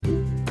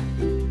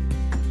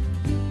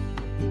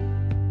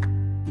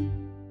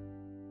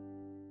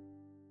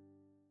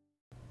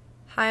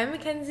Hi, I'm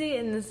Mackenzie,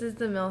 and this is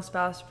the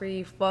Milspouse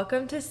Brief.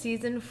 Welcome to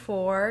Season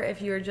 4.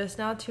 If you are just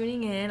now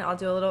tuning in, I'll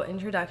do a little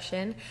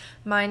introduction.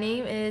 My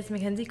name is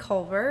Mackenzie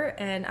Culver,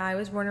 and I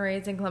was born and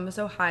raised in Columbus,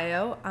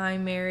 Ohio. I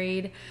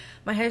married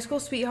my high school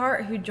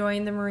sweetheart who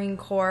joined the Marine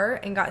Corps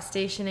and got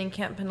stationed in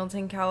Camp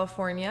Pendleton,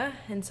 California,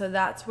 and so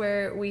that's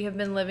where we have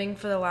been living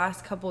for the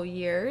last couple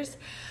years.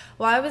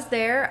 While I was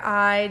there,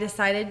 I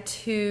decided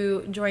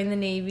to join the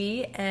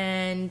Navy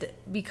and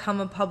become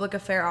a public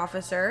affairs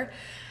officer.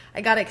 I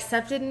got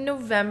accepted in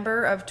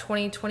November of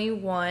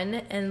 2021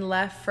 and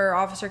left for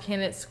officer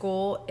candidate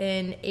school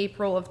in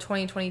April of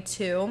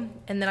 2022.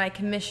 And then I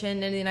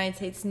commissioned in the United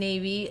States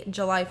Navy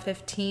July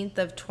 15th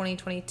of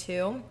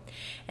 2022.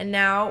 And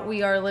now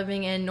we are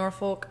living in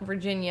Norfolk,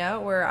 Virginia,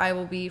 where I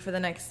will be for the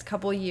next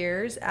couple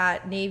years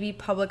at Navy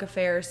Public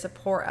Affairs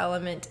Support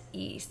Element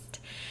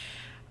East.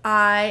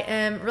 I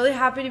am really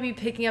happy to be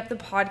picking up the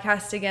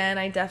podcast again.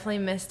 I definitely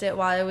missed it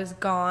while I was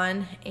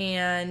gone,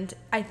 and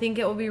I think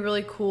it will be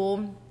really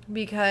cool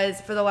because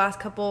for the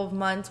last couple of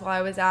months while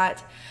I was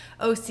at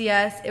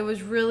OCS, it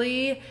was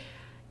really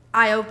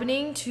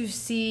eye-opening to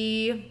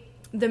see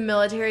the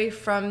military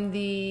from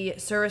the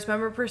service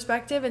member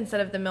perspective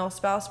instead of the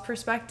milspouse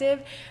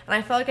perspective. And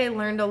I felt like I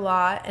learned a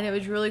lot, and it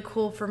was really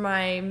cool for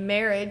my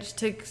marriage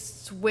to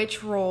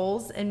switch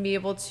roles and be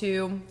able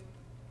to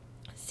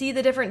see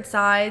the different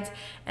sides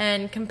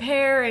and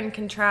compare and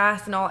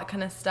contrast and all that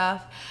kind of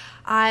stuff.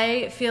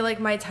 I feel like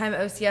my time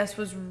at OCS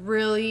was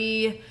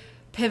really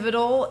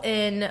pivotal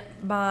in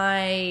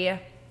my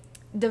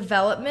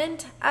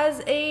development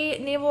as a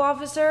naval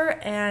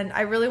officer, and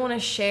I really want to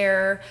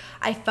share.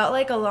 I felt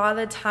like a lot of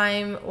the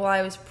time while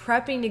I was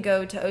prepping to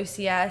go to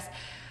OCS,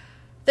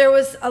 there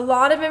was a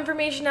lot of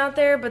information out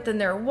there, but then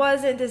there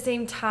wasn't at the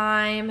same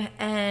time,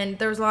 and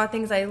there was a lot of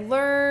things I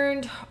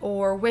learned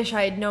or wish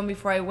I had known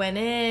before I went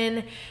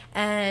in.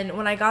 And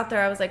when I got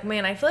there, I was like,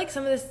 man, I feel like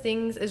some of these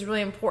things is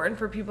really important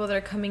for people that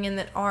are coming in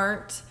that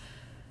aren't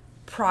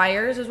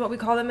priors, is what we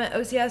call them at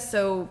OCS.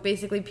 So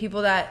basically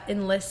people that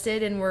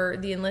enlisted and were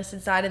the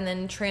enlisted side and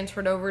then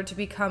transferred over to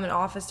become an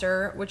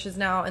officer, which is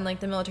now in like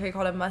the military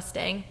called a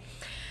Mustang.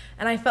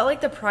 And I felt like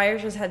the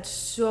priors just had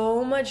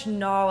so much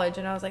knowledge,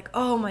 and I was like,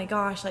 oh my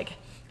gosh, like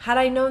had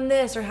I known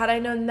this or had I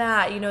known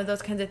that,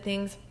 those kinds of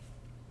things.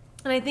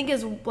 And I think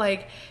as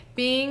like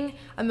being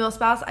a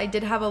milspouse, I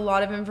did have a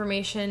lot of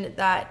information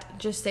that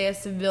just say a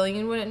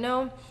civilian wouldn't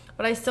know.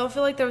 But I still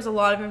feel like there was a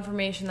lot of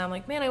information that I'm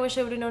like, man, I wish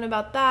I would have known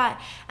about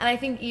that. And I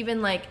think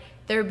even like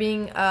there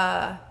being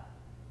a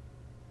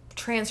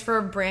transfer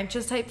of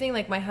branches type thing,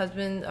 like my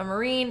husband's a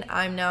Marine,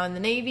 I'm now in the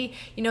Navy,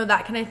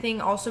 that kind of thing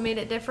also made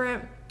it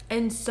different.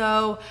 And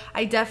so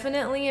I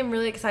definitely am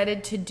really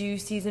excited to do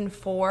season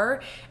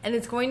 4, and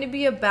it's going to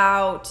be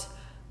about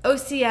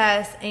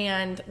OCS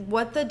and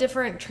what the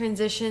different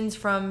transitions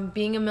from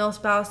being a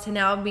milspouse to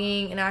now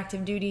being an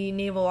active duty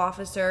naval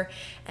officer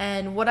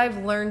and what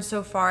I've learned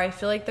so far. I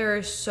feel like there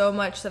is so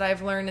much that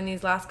I've learned in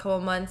these last couple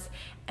of months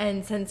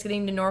and since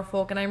getting to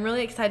Norfolk, and I'm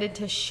really excited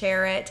to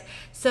share it.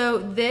 So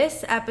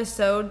this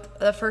episode,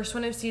 the first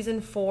one of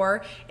season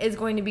 4, is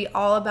going to be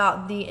all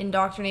about the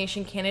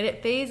indoctrination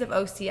candidate phase of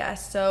OCS.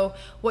 So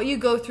what you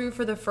go through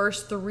for the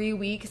first 3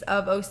 weeks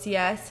of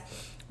OCS,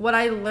 what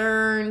I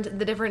learned,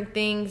 the different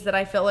things that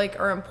I felt like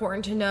are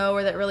important to know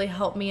or that really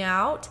helped me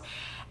out.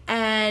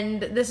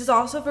 And this is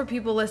also for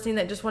people listening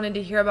that just wanted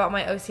to hear about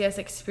my OCS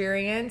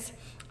experience.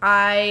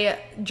 I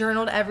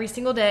journaled every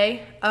single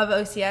day of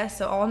OCS,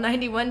 so all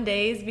 91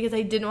 days, because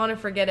I didn't want to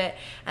forget it.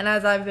 And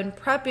as I've been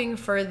prepping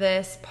for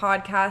this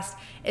podcast,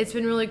 it's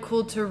been really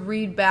cool to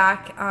read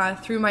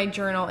back through my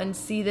journal and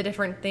see the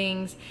different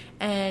things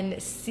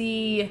and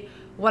see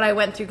what I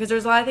went through, because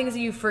there's a lot of things that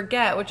you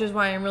forget, which is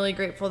why I'm really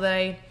grateful that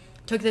I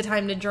took the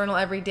time to journal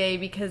every day,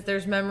 because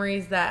there's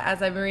memories that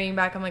as I've been reading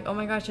back, I'm like, oh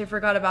my gosh, I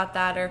forgot about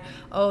that, or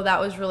oh,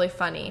 that was really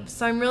funny.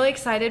 So I'm really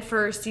excited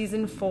for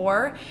season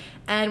 4,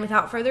 and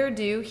without further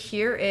ado,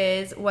 here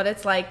is what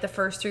it's like the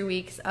first 3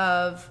 weeks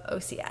of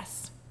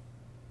OCS.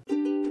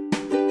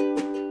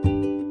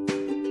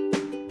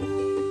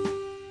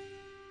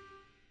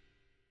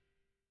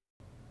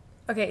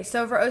 Okay,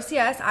 so for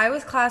OCS, I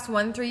was class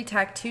 1-3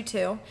 Tech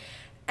 2-2,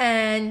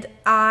 and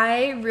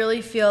I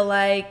really feel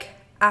like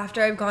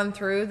after I've gone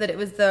through that it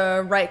was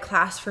the right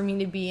class for me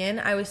to be in.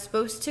 I was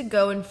supposed to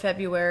go in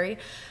February,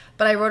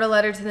 but I wrote a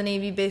letter to the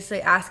Navy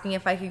basically asking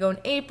if I could go in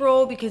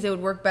April because it would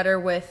work better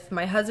with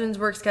my husband's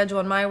work schedule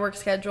and my work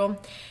schedule,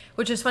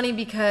 which is funny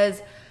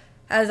because,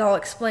 as I'll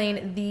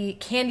explain, the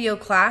Candio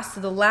class,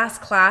 so the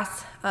last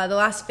class, the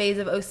last phase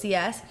of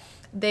OCS,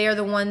 they are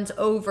the ones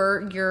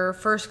over your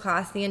first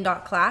class, the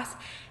Indoc class.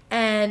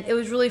 And it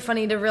was really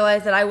funny to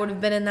realize that I would have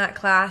been in that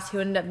class who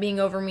ended up being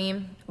over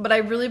me. But I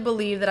really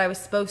believe that I was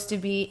supposed to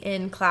be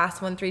in class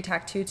 1-3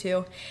 Tech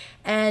 2-2.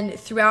 And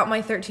throughout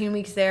my 13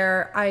 weeks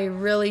there, I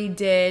really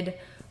did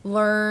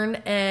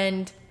learn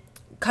and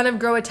kind of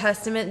grow a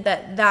testament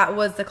that that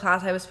was the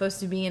class I was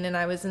supposed to be in and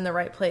I was in the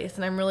right place.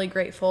 And I'm really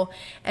grateful.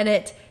 And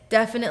it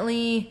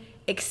definitely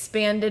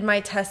expanded my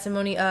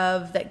testimony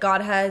of that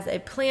God has a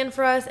plan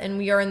for us and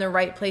we are in the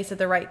right place at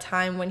the right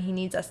time when he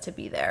needs us to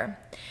be there.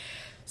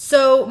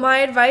 So my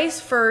advice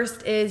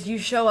first is you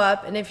show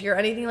up, and if you're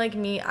anything like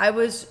me, I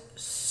was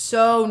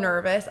so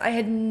nervous. I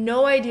had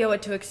no idea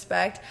what to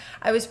expect.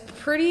 I was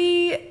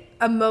pretty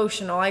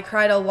emotional. I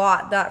cried a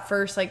lot that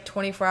first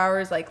 24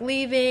 hours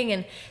leaving,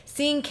 and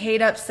seeing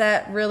Kate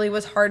upset really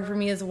was hard for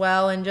me as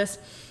well, and just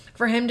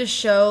for him to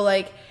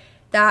show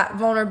that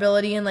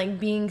vulnerability and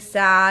being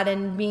sad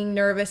and being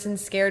nervous and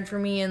scared for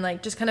me,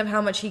 and just kind of how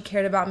much he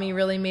cared about me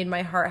really made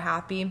my heart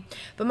happy.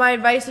 But my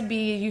advice would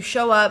be you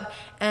show up,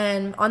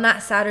 and on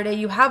that Saturday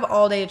you have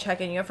all day to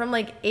check in. You have from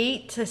 8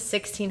 to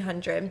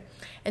 1600.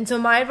 And so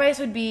my advice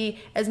would be,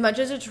 as much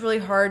as it's really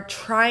hard,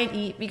 try and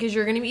eat, because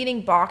you're going to be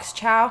eating box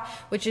chow,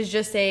 which is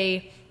just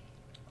a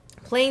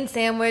plain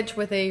sandwich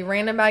with a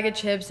random bag of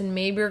chips and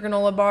maybe a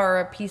granola bar or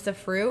a piece of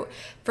fruit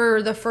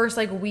for the first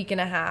week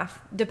and a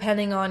half,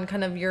 depending on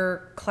kind of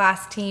your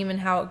class team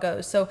and how it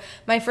goes. So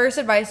my first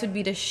advice would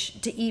be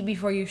to eat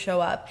before you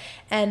show up.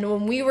 And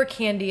when we were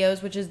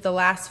Candios, which is the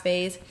last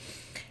phase,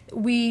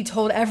 we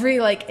told every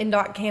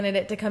Indoc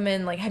candidate to come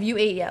in, have you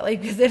ate yet?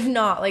 Because if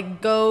not,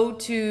 go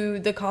to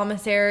the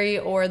commissary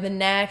or the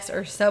Next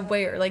or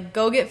Subway, or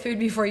go get food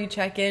before you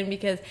check in,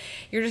 because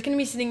you're just going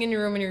to be sitting in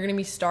your room and you're going to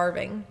be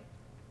starving.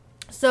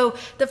 So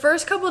the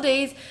first couple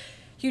days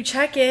you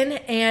check in,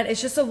 and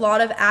it's just a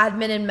lot of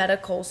admin and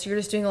medical. So you're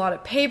just doing a lot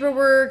of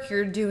paperwork,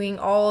 you're doing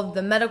all of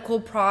the medical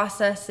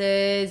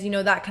processes,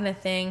 that kind of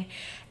thing.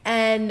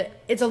 And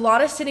it's a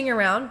lot of sitting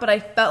around, but I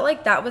felt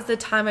like that was the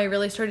time I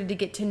really started to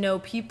get to know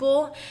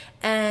people,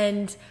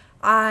 and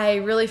I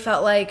really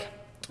felt like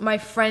my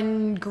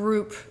friend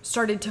group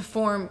started to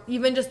form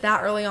even just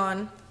that early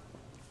on.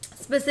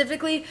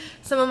 Specifically,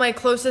 some of my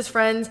closest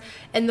friends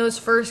in those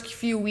first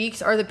few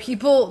weeks are the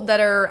people that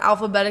are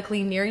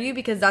alphabetically near you,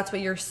 because that's what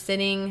you're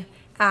sitting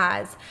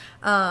as.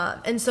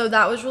 And so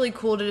that was really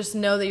cool to just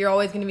know that you're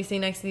always going to be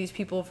sitting next to these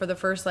people for the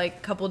first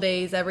couple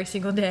days every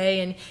single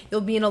day, and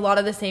you'll be in a lot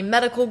of the same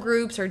medical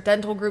groups or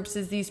dental groups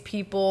as these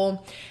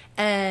people,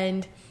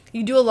 and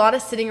you do a lot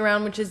of sitting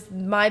around, which is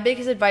my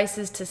biggest advice,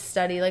 is to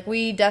study.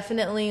 We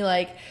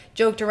definitely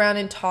joked around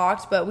and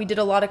talked, but we did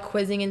a lot of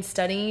quizzing and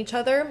studying each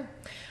other.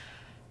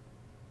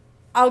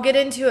 I'll get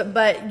into it,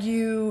 but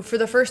for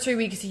the first 3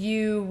 weeks,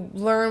 you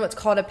learn what's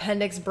called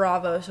Appendix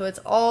Bravo. So it's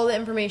all the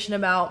information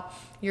about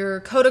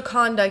your code of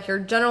conduct, your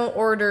general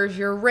orders,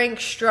 your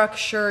rank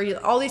structure,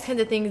 all these kinds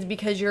of things,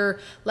 because your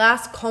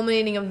last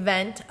culminating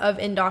event of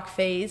Indoc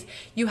phase,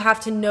 you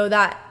have to know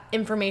that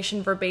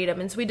information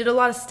verbatim. And so we did a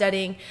lot of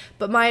studying,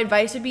 but my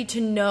advice would be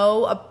to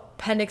know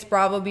Appendix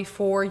Bravo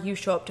before you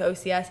show up to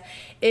OCS.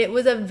 It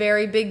was a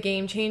very big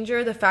game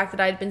changer, the fact that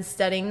I'd been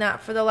studying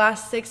that for the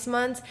last 6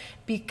 months,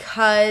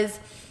 because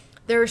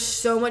there's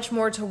so much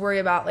more to worry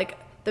about.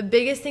 The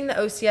biggest thing that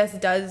OCS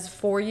does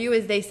for you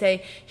is they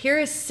say, here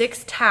is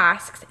 6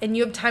 tasks and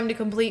you have time to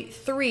complete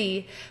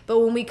 3, but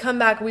when we come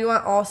back, we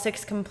want all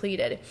 6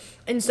 completed.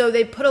 And so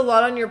they put a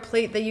lot on your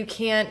plate that you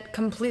can't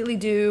completely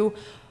do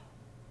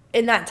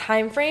in that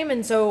time frame.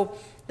 And so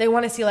they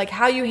want to see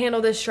how you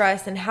handle the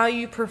stress and how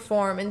you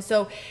perform. And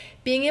so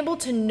being able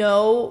to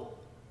know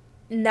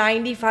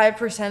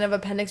 95% of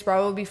Appendix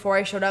Bravo before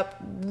I showed up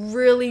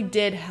really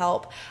did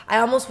help. I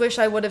almost wish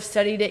I would have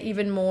studied it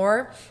even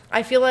more.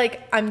 I feel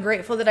like I'm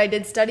grateful that I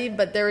did study,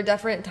 but there were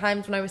definite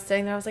times when I was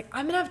studying there, I was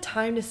I'm going to have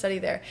time to study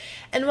there.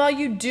 And while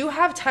you do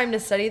have time to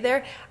study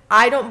there,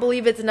 I don't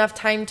believe it's enough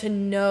time to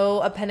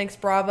know Appendix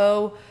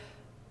Bravo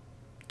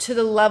to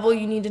the level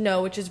you need to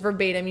know, which is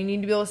verbatim. You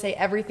need to be able to say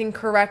everything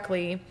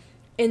correctly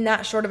in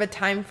that short of a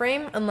time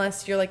frame,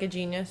 unless you're a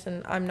genius,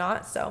 and I'm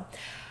not. So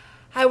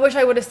I wish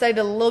I would have studied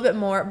a little bit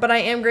more, but I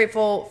am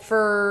grateful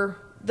for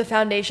the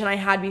foundation I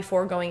had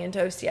before going into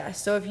OCS.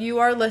 So if you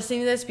are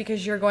listening to this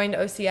because you're going to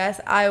OCS,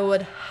 I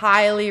would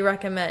highly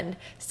recommend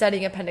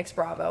studying Appendix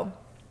Bravo.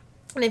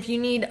 And if you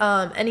need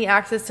any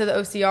access to the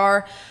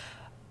OCR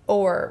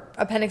or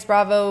Appendix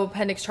Bravo,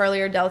 Appendix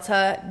Charlie, or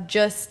Delta,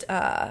 just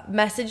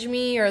message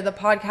me or the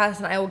podcast,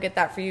 and I will get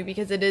that for you,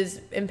 because it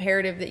is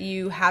imperative that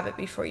you have it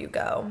before you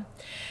go.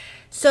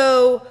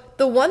 So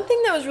the one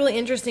thing that was really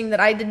interesting that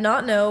I did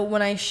not know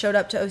when I showed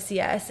up to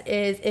OCS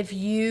is if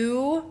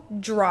you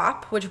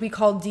drop, which we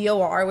call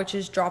DOR, which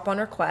is drop on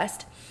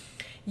request,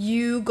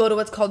 you go to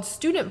what's called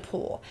student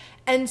pool.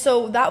 And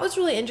so that was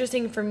really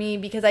interesting for me,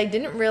 because I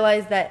didn't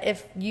realize that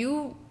if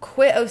you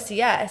quit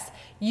OCS,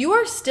 you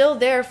are still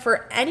there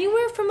for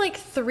anywhere from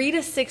 3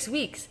 to 6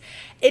 weeks.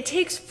 It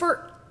takes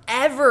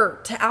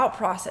forever to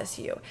out-process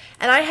you.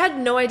 And I had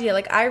no idea.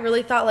 I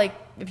really thought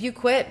if you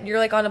quit,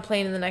 you're on a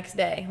plane in the next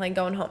day,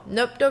 going home.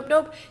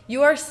 Nope.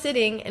 You are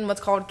sitting in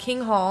what's called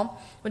King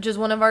Hall, which is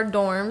one of our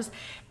dorms,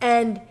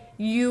 and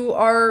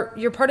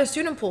you're part of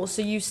student pool,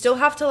 so you still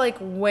have to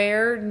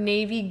wear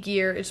Navy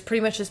gear. It's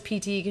pretty much just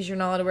PT, because you're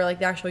not allowed to wear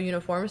the actual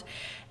uniforms,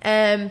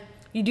 and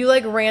you do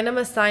random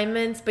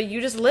assignments, but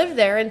you just live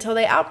there until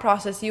they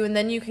out-process you, and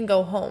then you can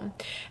go home.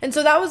 And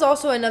so that was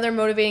also another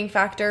motivating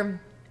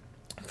factor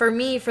for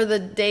me for the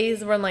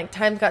days when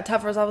times got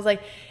tougher. I was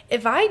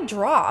if I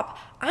drop,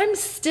 I'm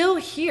still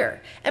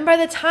here. And by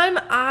the time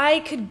I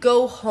could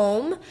go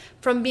home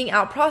from being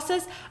out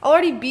processed, I'll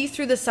already be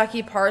through the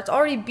sucky parts,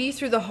 already be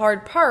through the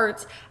hard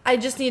parts. I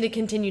just need to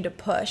continue to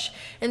push.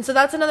 And so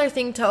that's another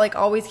thing to like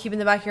always keep in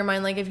the back of your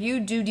mind. Like if you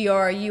do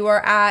DR, you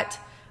are at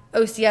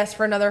OCS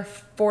for another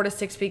 4 to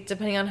 6 weeks,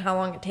 depending on how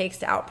long it takes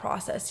to out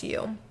process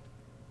you.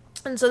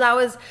 And so that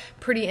was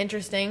pretty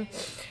interesting.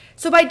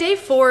 So by day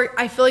 4,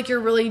 I feel like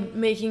you're really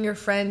making your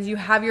friends. You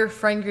have your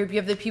friend group. You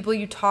have the people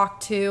you talk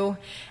to.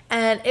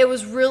 And it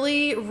was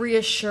really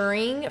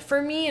reassuring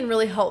for me and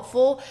really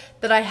helpful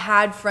that I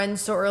had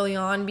friends so early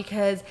on,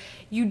 because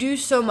you do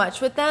so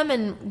much with them.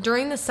 And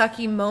during the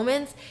sucky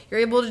moments, you're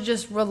able to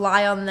just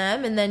rely on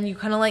them. And then you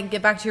kind of like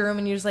get back to your room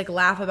and you just like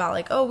laugh about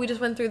like, oh, we just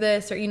went through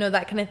this, or, you know,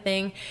 that kind of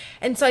thing.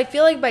 And so I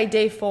feel like by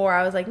day 4,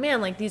 I was like, man,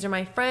 like these are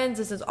my friends.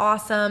 This is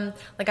awesome.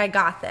 Like I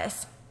got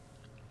this.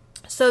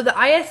 So the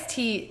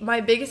IST,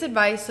 my biggest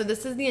advice, so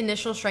this is the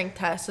initial strength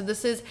test. So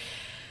this is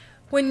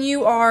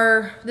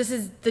this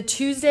is the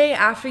Tuesday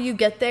after you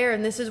get there,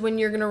 and this is when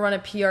you're going to run a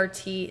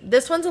PRT.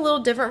 This one's a little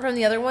different from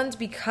the other ones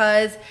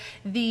because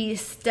the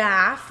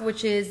staff,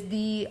 which is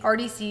the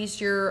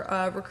RDCs, your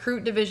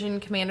recruit division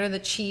commander, the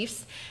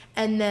chiefs,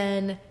 and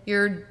then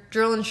your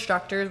drill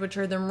instructors, which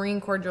are the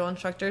Marine Corps drill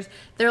instructors,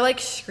 they're like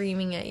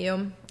screaming at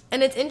you.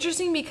 And it's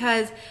interesting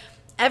because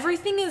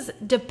everything is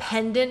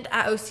dependent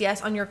at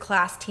OCS on your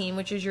class team,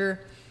 which is your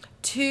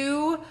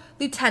 2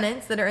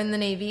 lieutenants that are in the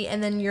Navy,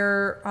 and then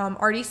your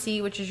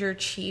RDC, which is your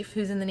chief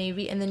who's in the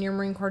Navy, and then your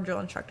Marine Corps drill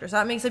instructor. So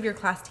that makes up your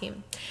class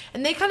team.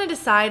 And they kind of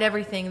decide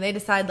everything. They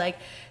decide like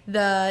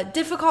the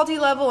difficulty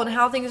level and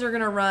how things are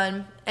going to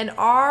run. And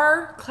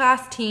our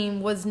class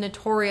team was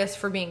notorious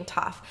for being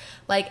tough.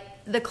 Like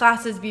the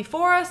classes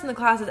before us and the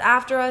classes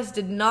after us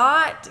did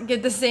not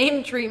get the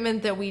same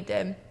treatment that we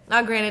did.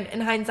 Now, granted,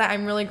 in hindsight,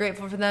 I'm really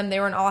grateful for them. They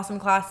were an awesome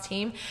class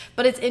team.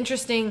 But it's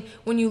interesting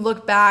when you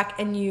look back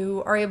and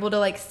you are able to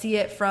like see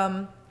it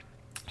from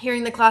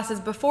hearing the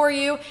classes before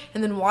you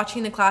and then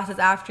watching the classes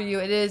after you.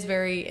 It is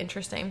very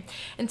interesting.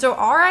 And so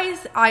our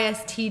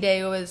IST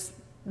day was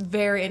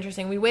very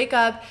interesting. We wake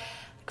up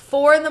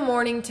 4 in the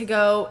morning to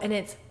go, and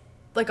it's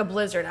like a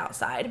blizzard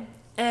outside.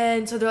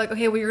 And so they're like,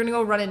 okay, well, you're going to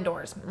go run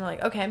indoors. And we're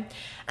like, okay. And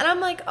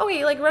I'm like,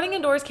 okay, like running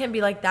indoors can't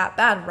be like that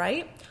bad,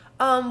 right?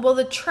 Well,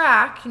 the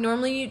track,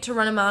 normally to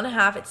run a mile and a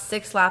half, it's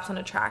 6 laps on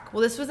a track.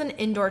 Well, this was an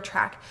indoor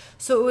track,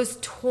 so it was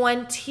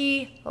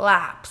 20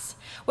 laps,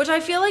 which I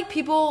feel like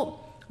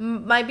people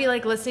might be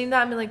like listening to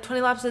that and be like,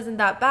 20 laps isn't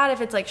that bad if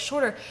it's like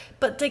shorter.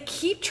 But to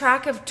keep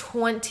track of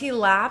 20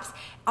 laps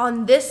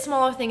on this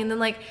smaller thing and then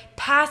like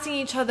passing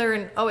each other,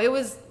 and it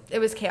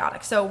was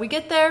chaotic. So we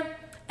get there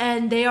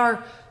and they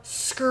are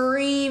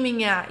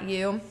screaming at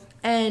you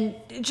and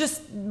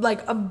just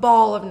like a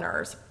ball of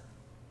nerves.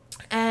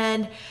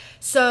 And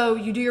so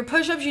you do your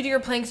push-ups, you do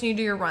your planks, and you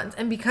do your runs.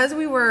 And because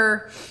we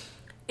were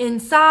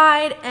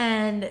inside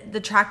and the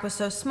track was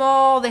so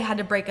small, they had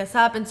to break us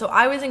up. And so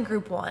I was in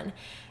group 1.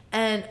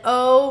 And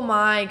oh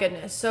my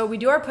goodness. So we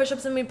do our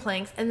push-ups and we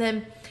planks. And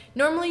then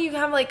normally you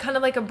have like kind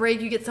of like a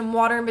break. You get some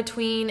water in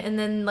between and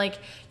then like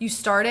you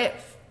start it.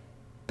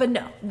 But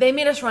no, they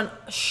made us run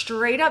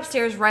straight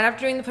upstairs right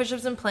after doing the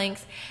push-ups and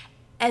planks.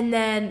 And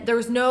then there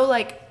was no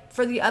like,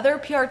 for the other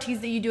PRTs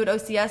that you do at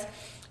OCS,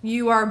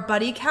 you are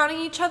buddy counting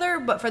each other,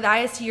 but for the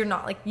IST, you're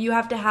not. Like, you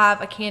have to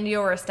have a candio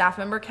or a staff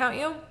member count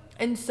you.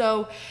 And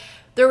so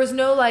there was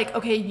no like,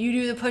 okay, you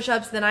do the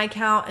push-ups, then I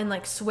count and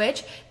like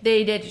switch.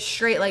 They did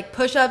straight like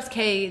push-ups.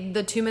 Okay,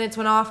 the 2 minutes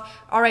went off.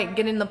 All right,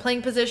 get in the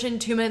plank position.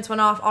 2 minutes went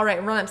off. All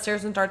right, run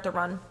upstairs and start the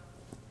run.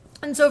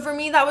 And so for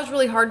me, that was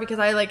really hard because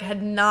I like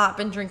had not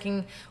been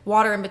drinking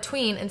water in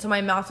between. And so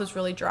my mouth was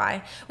really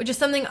dry, which is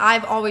something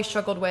I've always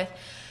struggled with.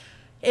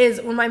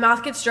 Is when my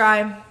mouth gets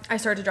dry, I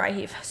start to dry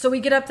heave. So we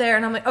get up there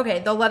and I'm like, okay,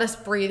 they'll let us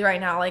breathe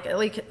right now. Like at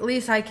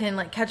least I can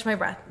like catch my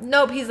breath.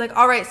 Nope. He's like,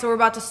 all right, so we're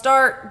about to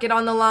start. Get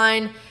on the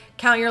line.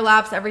 Count your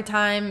laps every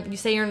time. You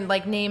say your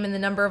like name and the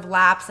number of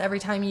laps every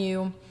time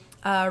you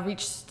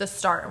reach the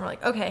start. And we're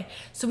like, okay.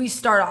 So we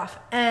start off.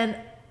 And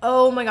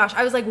oh my gosh,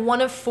 I was like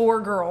one of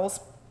 4 girls.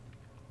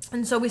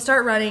 And so we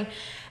start running.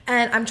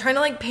 And I'm trying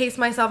to like pace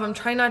myself. I'm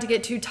trying not to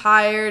get too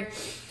tired.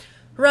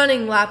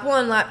 Running lap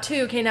 1, lap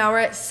 2, okay, now we're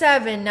at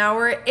 7, now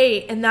we're at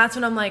 8, and that's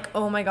when I'm like,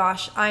 oh my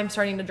gosh, I'm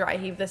starting to dry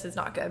heave, this is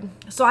not good.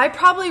 So I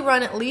probably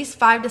run at least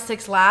 5 to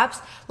 6 laps,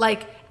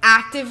 like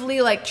actively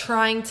like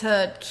trying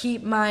to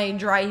keep my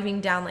dry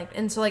heaving down, like,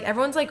 and so like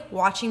everyone's like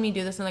watching me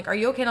do this and like, are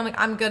you okay? And I'm like,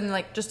 I'm good, and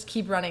like just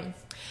keep running.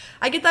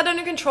 I get that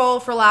under control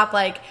for lap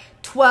like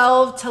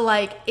 12 to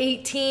like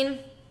 18,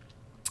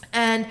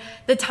 and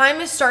the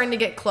time is starting to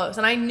get close,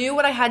 and I knew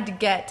what I had to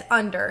get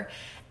under.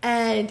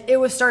 And it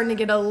was starting to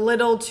get a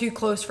little too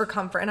close for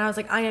comfort. And I was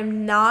like, I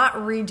am not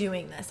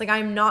redoing this. Like,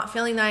 I'm not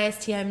failing the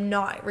IST. I'm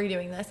not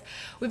redoing this.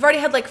 We've already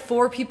had like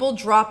 4 people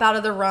drop out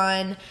of the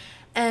run.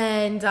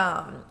 And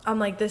I'm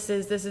like, this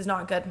is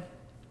not good.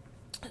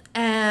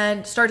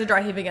 And start to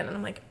dry heave again. And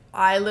I'm like,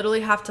 I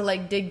literally have to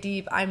like dig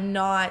deep. I'm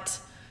not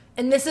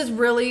And this is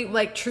really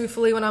like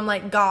truthfully when I'm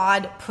like,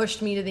 God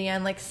pushed me to the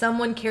end. Like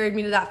someone carried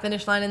me to that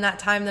finish line in that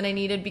time that I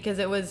needed, because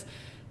it was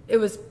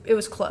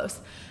close.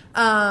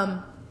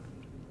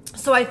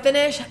 So I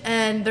finish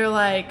and they're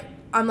like,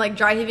 I'm like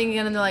dry heaving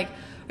again, and they're like,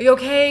 are you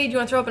okay? Do you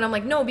want to throw up? And I'm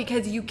like, no,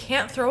 because you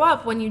can't throw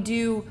up when you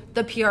do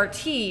the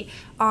PRT,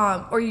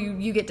 or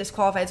you get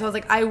disqualified. So I was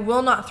like, I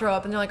will not throw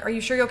up. And they're like, are you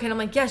sure you're okay? And I'm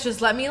like, yes,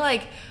 just let me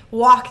like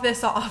walk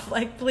this off.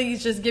 Like,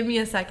 please just give me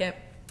a second.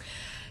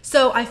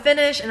 So I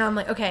finish and I'm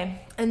like,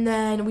 okay. And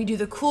then we do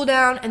the cool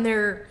down, and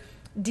their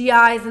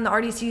DIs and the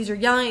RDCs are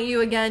yelling at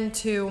you again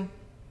to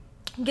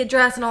get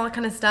dressed and all that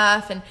kind of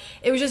stuff. And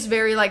it was just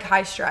very like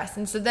high stress.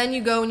 And so then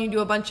you go and you do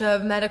a bunch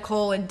of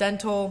medical and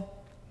dental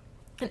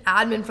and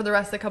admin for the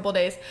rest of the couple of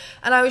days.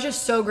 And I was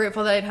just so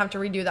grateful that I didn't have to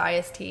redo the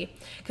IST,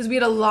 because we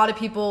had a lot of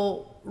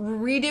people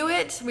redo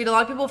it. We had a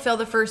lot of people fail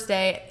the first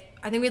day.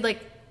 I think we had like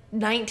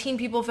 19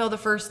 people fail the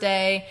first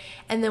day,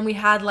 and then we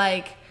had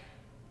like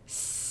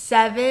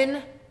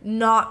 7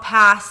 not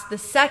pass the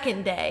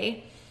second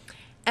day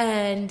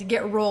and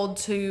get rolled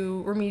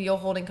to remedial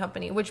holding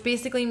company, which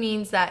basically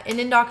means that in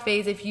indoc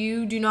phase, if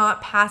you do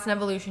not pass an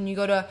evolution, you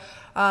go to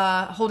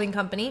holding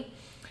company,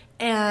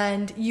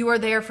 and you are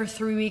there for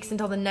 3 weeks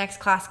until the next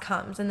class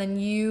comes, and then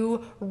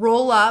you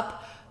roll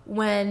up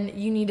when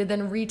you need to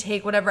then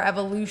retake whatever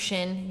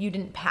evolution you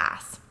didn't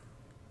pass.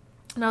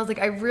 And I was like,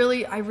 I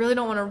really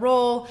don't want to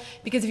roll,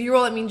 because if you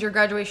roll, it means your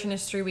graduation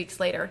is 3 weeks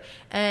later.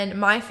 And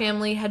my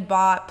family had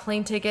bought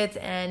plane tickets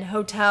and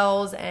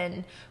hotels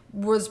and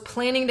was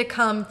planning to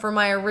come for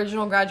my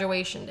original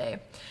graduation day.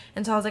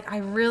 And so I was like, I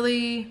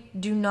really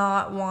do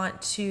not want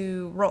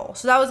to roll.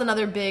 So that was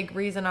another big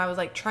reason I was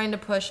like trying to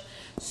push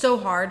so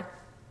hard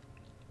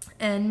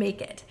and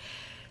make it.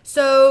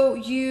 So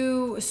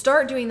you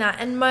start doing that.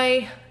 And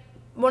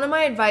one of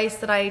my advice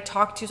that I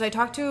talked to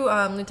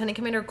Lieutenant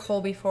Commander Cole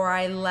before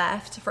I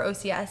left for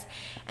OCS,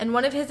 and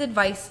one of his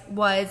advice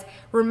was,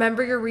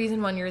 remember your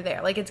reason when you're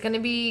there. Like, there's gonna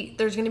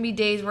be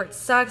days where it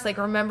sucks, like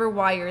remember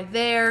why you're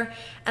there.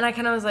 And I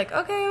kind of was like,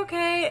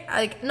 okay,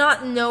 like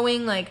not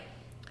knowing like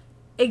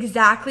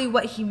exactly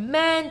what he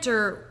meant,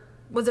 or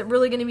was it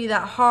really going to be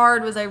that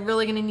hard? Was I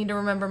really going to need to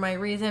remember my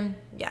reason?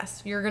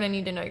 Yes, you're going to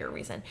need to know your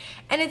reason.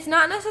 And it's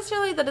not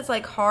necessarily that it's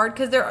like hard,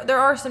 because there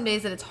are some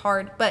days that it's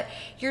hard, but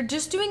you're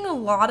just doing a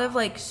lot of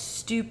like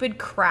stupid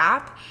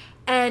crap,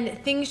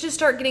 and things just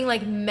start getting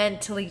like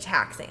mentally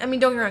taxing. I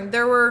mean, don't get me wrong,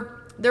 there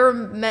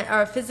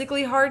were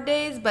physically hard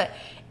days, but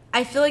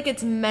I feel like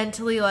it's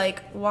mentally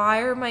like,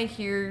 why am I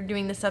here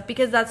doing this stuff?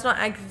 Because that's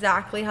not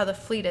exactly how the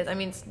fleet is. I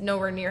mean, it's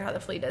nowhere near how the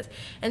fleet is.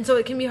 And so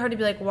it can be hard to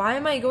be like, why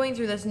am I going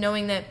through this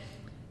knowing that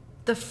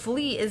the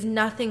fleet is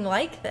nothing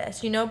like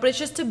this, But it's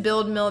just to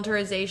build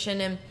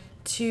militarization and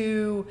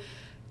to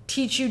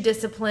teach you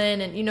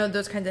discipline and,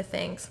 those kinds of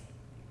things.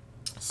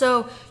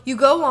 So you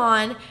go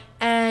on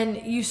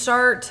and you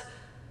start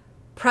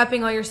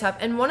prepping all your stuff.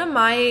 And one of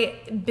my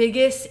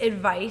biggest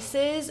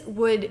advices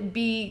would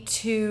be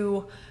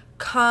to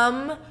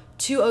come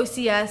to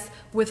OCS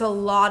with a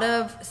lot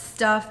of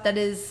stuff that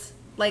is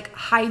like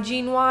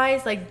hygiene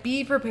wise, like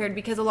be prepared,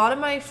 because a lot of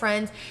my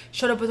friends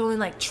showed up with only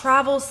like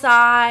travel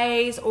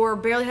size or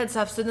barely had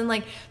stuff. So then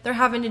like they're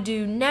having to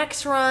do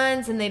next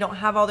runs and they don't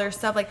have all their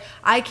stuff. Like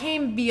I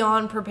came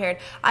beyond prepared.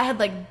 I had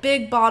like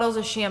big bottles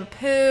of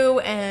shampoo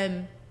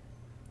and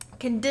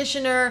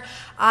conditioner.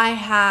 I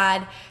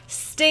had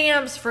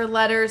stamps for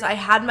letters. I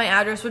had my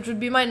address, which would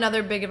be my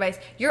another big advice.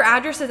 Your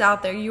address is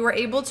out there. You are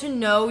able to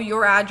know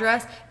your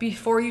address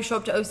before you show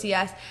up to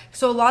OCS.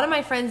 So a lot of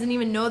my friends didn't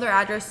even know their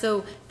address,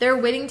 so they're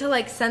waiting to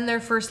like send their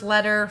first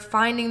letter,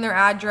 finding their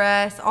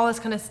address, all this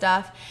kind of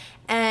stuff.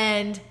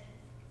 And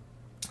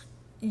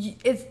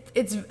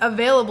it's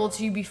available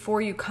to you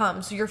before you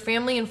come, so your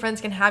family and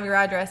friends can have your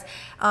address,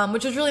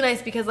 which was really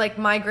nice, because like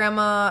my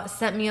grandma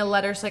sent me a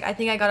letter, so like I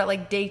think I got it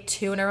like day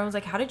 2, and everyone was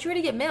like, how did you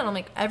already get mail? And I'm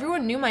like,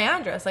 everyone knew my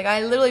address. Like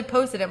I literally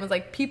posted it and was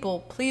like,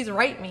 people, please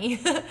write me.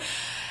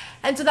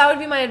 And so that would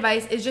be my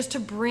advice, is just to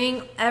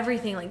bring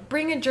everything. Like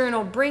bring a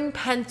journal, bring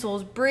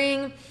pencils,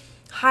 bring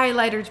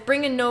highlighters,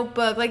 bring a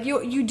notebook. Like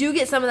you do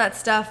get some of that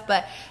stuff,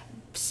 but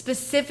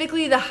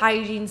specifically the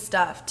hygiene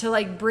stuff, to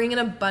like bring an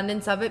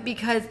abundance of it.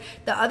 Because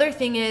the other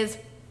thing is,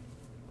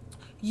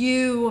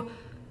 you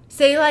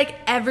say like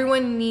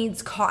everyone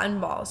needs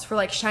cotton balls for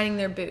like shining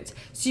their boots,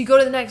 so you go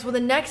to the next. Well, the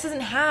next doesn't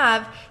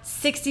have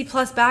 60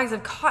 plus bags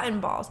of cotton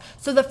balls,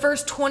 so the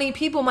first 20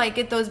 people might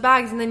get those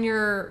bags, and then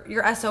you're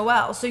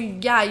SOL. So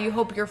yeah, you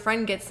hope your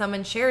friend gets some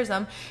and shares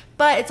them,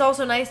 but it's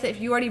also nice that if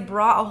you already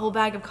brought a whole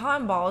bag of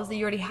cotton balls, that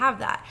you already have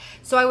that.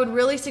 So I would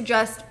really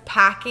suggest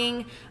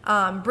packing,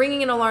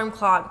 bringing an alarm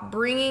clock,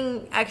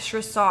 bringing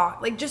extra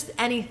sock, like just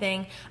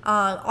anything.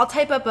 I'll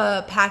type up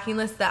a packing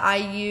list that I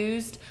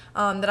used,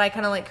 that I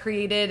kind of like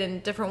created,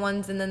 and different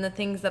ones, and then the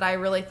things that I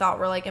really thought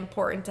were like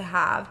important to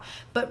have.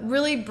 But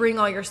really bring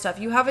all your stuff.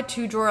 You have a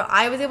 2-drawer.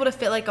 I was able to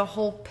fit like a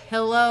whole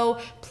pillow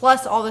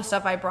plus all the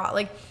stuff I brought.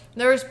 Like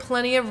there's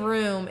plenty of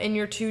room in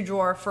your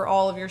 2-drawer for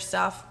all of your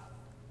stuff.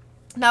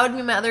 That would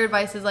be my other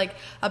advice, is like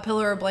a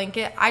pillow or a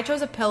blanket. I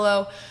chose a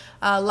pillow.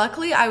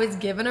 Luckily, I was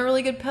given a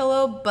really good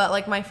pillow, but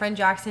like my friend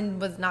Jackson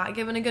was not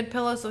given a good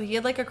pillow, so he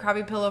had like a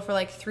crappy pillow for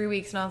like 3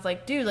 weeks, and I was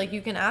like, dude, like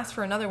you can ask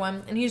for another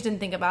one, and he just didn't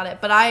think about it.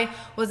 But I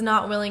was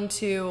not willing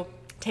to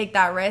take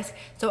that risk,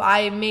 so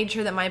I made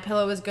sure that my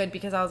pillow was good,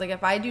 because I was like,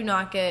 if I do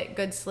not get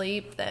good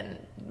sleep, then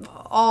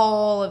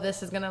all of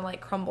this is gonna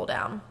like crumble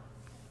down.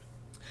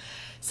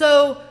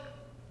 So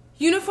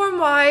uniform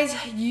wise,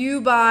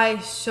 you buy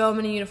so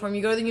many uniforms.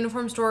 You go to the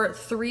uniform store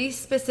 3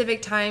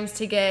 specific times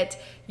to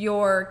get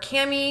your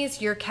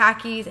camis, your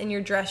khakis, and your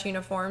dress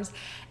uniforms.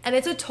 And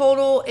it's a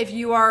total, if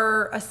you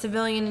are a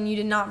civilian and you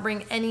did not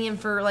bring any in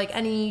for like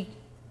any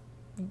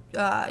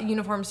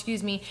uniform,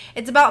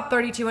 it's about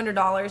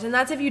 $3,200, and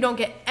that's if you don't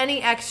get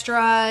any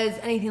extras,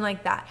 anything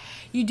like that.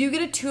 You do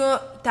get a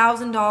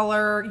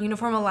 $2,000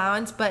 uniform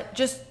allowance, but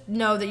just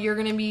know that you're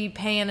going to be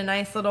paying a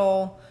nice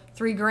little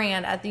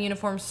 $3,000 at the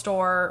uniform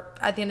store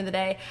at the end of the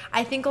day.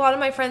 I think a lot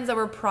of my friends that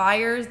were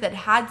priors that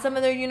had some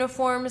of their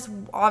uniforms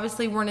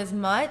obviously weren't as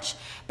much,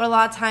 but a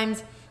lot of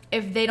times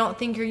if they don't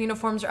think your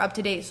uniforms are up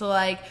to date, so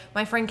like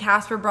my friend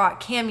Casper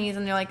brought camis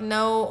and they're like,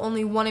 no,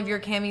 only one of your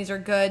camis are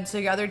good, so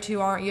your other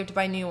 2 aren't, you have to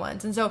buy new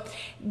ones. And so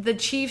the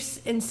chiefs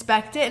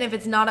inspect it, and if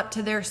it's not up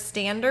to their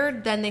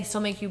standard, then they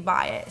still make you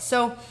buy it.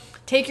 So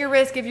take your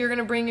risk if you're going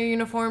to bring your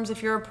uniforms,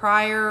 if you're a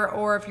prior,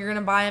 or if you're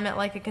going to buy them at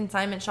like a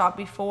consignment shop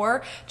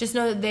before. Just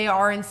know that they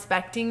are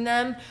inspecting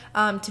them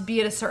to be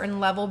at a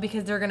certain level,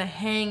 because they're going to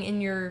hang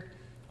in your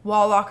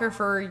wall locker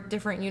for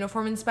different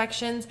uniform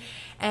inspections,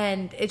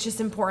 and it's just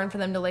important for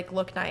them to like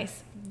look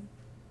nice.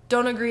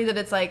 Don't agree that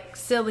it's like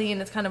silly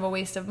and it's kind of a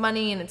waste of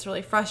money and it's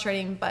really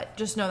frustrating, but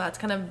just know that's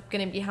kind of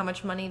going to be how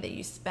much money that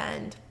you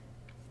spend.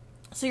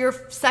 So your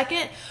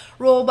second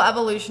rule of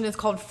evolution is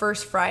called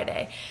First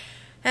Friday.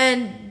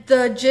 And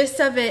the gist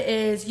of it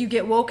is you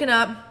get woken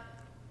up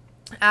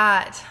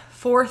at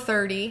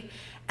 4:30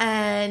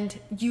 and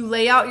you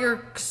lay out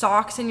your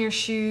socks and your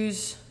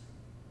shoes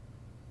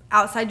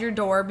outside your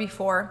door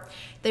before.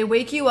 They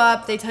wake you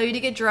up, they tell you to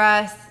get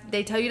dressed,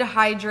 they tell you to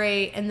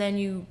hydrate, and then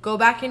you go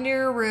back into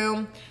your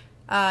room.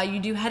 You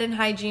do head and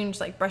hygiene,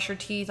 just like brush your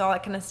teeth, all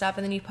that kind of stuff,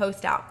 and then you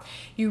post out.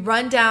 You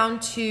run down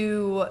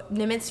to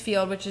Nimitz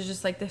Field, which is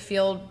just like the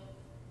field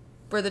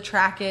where the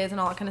track is and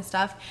all that kind of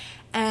stuff,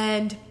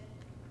 and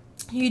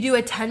you do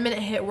a 10-minute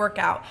HIIT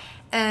workout.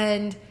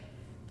 And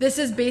this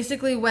is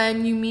basically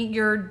when you meet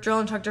your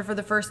drill instructor for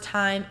the first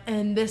time,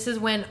 and this is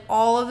when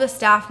all of the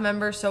staff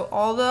members, so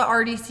all the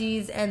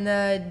RDCs and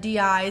the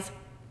DIs,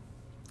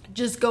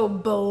 just go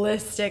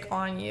ballistic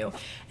on you.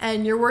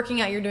 And you're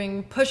working out, you're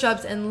doing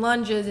push-ups and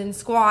lunges and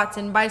squats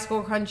and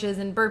bicycle crunches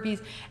and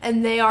burpees,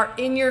 and they are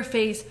in your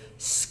face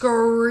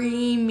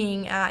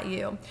screaming at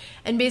you.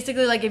 And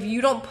basically, like, if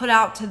you don't put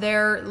out to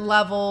their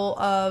level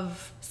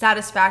of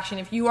satisfaction,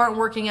 if you aren't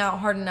working out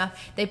hard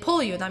enough, they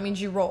pull you, and that means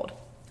you rolled.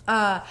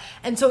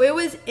 And so it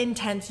was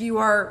intense. You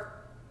are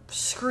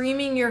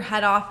screaming your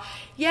head off.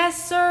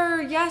 Yes,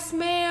 sir. Yes,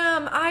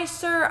 ma'am. I,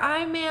 sir.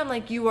 I, ma'am.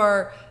 Like, you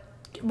are,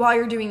 while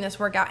you're doing this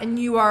workout, and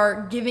you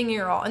are giving it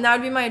your all. And that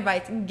would be my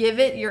advice. Give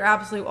it your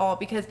absolute all,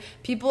 because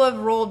people have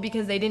rolled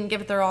because they didn't give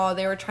it their all.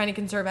 They were trying to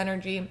conserve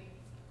energy.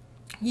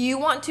 You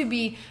want to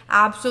be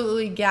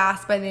absolutely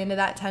gassed by the end of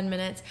that 10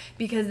 minutes,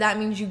 because that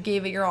means you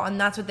gave it your all, and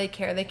that's what they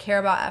care. They care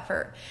about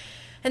effort.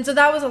 And so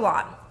that was a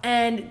lot.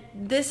 And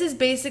this is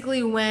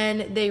basically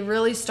when they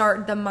really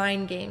start the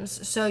mind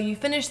games. So you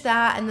finish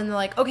that, and then they're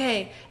like,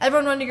 okay,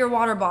 everyone run to your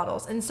water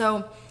bottles. And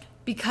so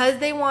because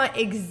they want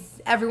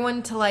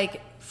everyone to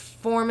like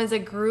form as a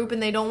group,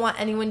 and they don't want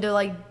anyone to,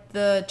 like,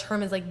 the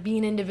term is like be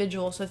an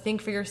individual, so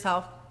think for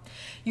yourself.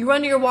 You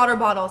run to your water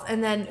bottles,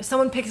 and then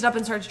someone picks it up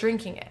and starts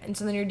drinking it. And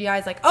so then your DI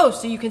is like, oh,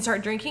 so you can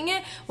start drinking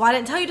it? Well, I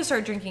didn't tell you to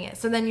start drinking it.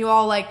 So then you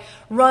all like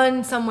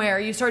run somewhere,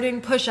 you start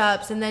doing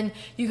push-ups, and then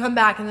you come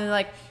back and they're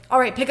like, all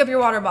right, pick up your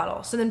water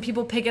bottle. So then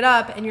people pick it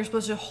up, and you're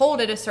supposed to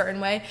hold it a certain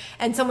way,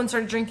 and someone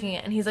started drinking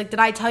it. And he's like, did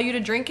I tell you to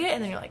drink it?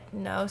 And then you're like,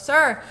 no,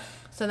 sir.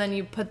 So then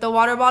you put the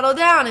water bottle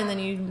down, and then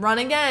you run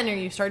again, or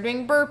you start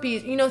doing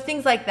burpees,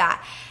 things like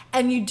that.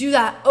 And you do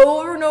that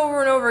over and over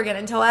and over again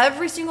until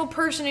every single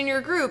person in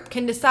your group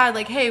can decide,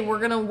 like, hey, we're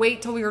going to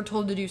wait till we were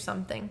told to do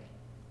something.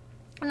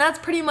 And that's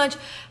pretty much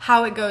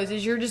how it goes,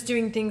 is you're just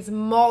doing things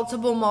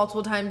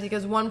multiple times,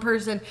 because one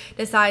person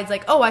decides,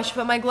 like, oh, I should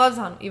put my gloves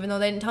on, even though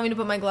they didn't tell me to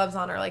put my gloves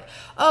on. Or like,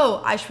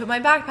 oh, I should put my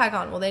backpack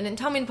on. Well, they didn't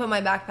tell me to put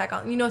my backpack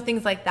on.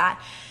 Things like that.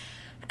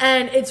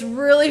 And it's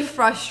really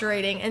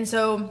frustrating. And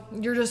so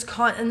you're just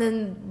and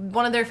then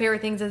one of their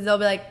favorite things is they'll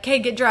be like, okay,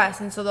 get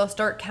dressed. And so they'll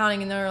start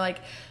counting, and they're like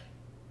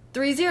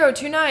 30,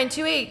 29,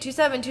 28,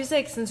 27,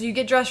 26. And so you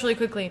get dressed really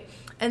quickly.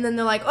 And then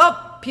they're like,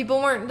 oh, people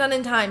weren't done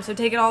in time, so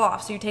take it all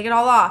off. So you take it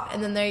all off.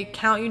 And then they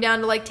count you down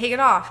to like take it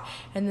off.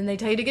 And then they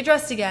tell you to get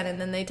dressed again. And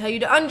then they tell you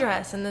to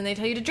undress. And then they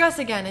tell you to dress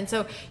again. And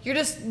so you're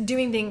just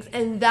doing things.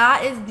 And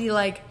that is the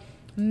like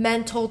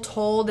mental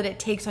toll that it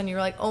takes on you.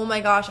 You're like, oh my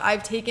gosh,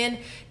 I've taken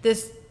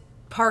this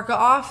parka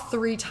off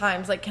 3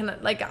 times. Like,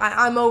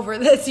 I'm over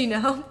this,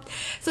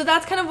 So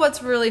that's kind of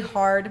what's really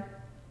hard.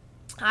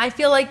 I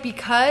feel like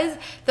because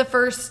the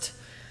first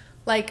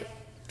like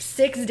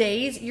 6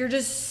 days, you're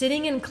just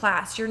sitting in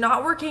class. You're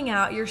not working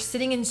out. You're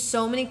sitting in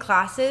so many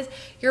classes.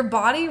 Your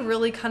body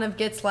really kind of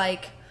gets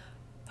like,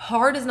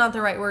 hard is not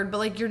the right word, but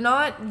like you're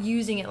not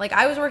using it. Like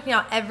I was working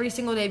out every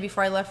single day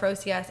before I left for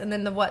OCS. And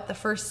then the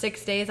first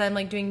 6 days, I'm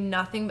like doing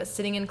nothing but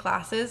sitting in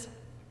classes.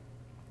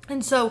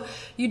 And so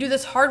you do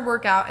this hard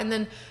workout, and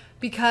then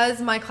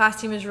because my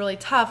class team is really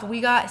tough,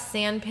 we got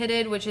sand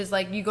pitted, which is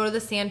like you go to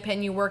the sand pit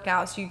and you work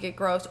out so you get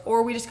gross.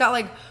 Or we just got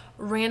like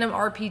random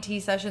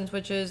RPT sessions,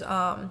 which is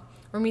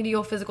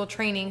remedial physical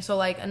training. So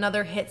like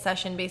another HIIT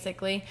session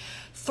basically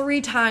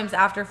 3 times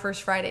after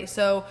first Friday.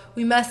 So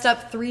we messed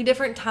up 3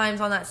 different times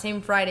on that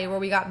same Friday where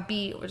we got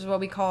beat, which is what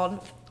we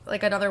called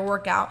like another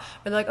workout.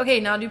 We're like,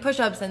 okay, now do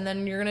push-ups, and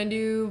then you're going to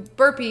do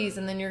burpees,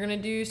 and then you're going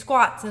to do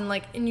squats, and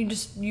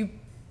you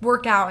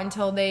work out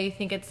until they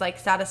think it's like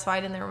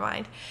satisfied in their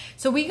mind.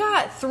 So we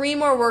got 3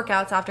 more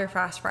workouts after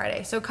Fast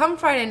Friday. So come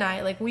Friday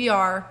night, like we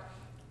are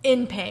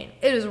in pain.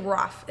 It is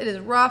rough. It is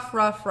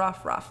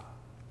rough.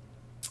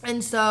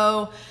 And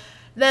so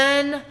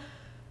then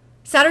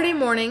Saturday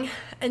morning,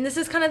 and this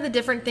is kind of the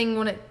different thing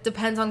when it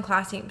depends on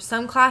class teams.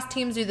 Some class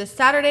teams do this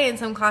Saturday and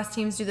some class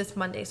teams do this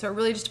Monday. So it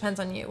really just depends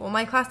on you. Well,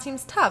 my class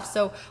team's tough.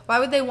 So why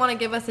would they want to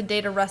give us a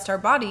day to rest our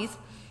bodies?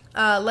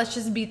 Let's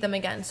just beat them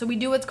again. So we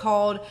do what's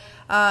called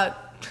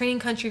training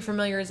country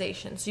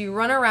familiarization. So you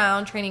run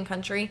around training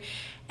country,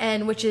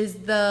 and which is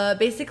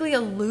basically a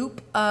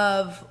loop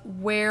of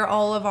where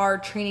all of our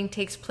training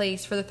takes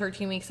place for the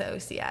 13 weeks at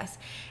OCS.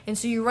 And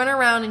so you run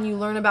around and you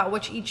learn about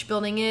which each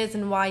building is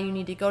and why you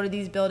need to go to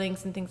these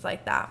buildings and things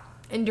like that.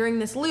 And during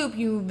this loop,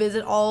 you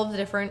visit all of the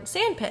different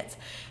sand pits.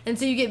 And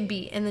so you get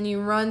beat, and then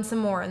you run some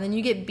more, and then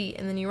you get beat,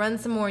 and then you run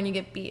some more, and you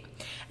get beat.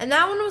 And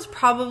that one was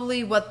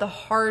probably what the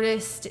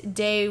hardest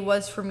day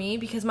was for me,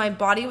 because my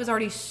body was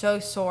already so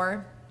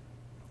sore.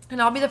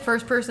 And I'll be the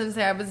first person to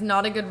say I was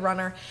not a good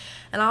runner.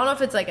 And I don't know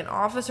if it's like an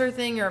officer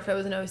thing or if it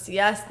was an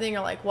OCS thing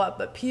or like what,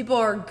 but people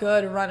are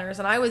good runners,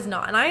 and I was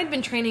not. And I had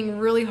been training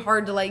really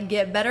hard to like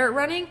get better at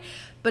running,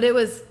 but it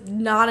was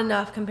not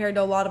enough compared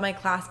to a lot of my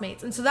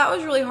classmates. And so that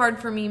was really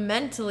hard for me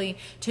mentally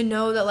to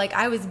know that like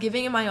I was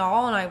giving it my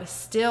all, and I was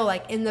still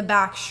like in the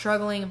back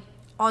struggling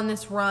on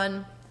this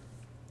run,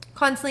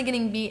 constantly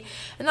getting beat.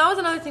 And that was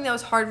another thing that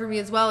was hard for me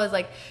as well, is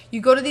like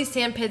you go to these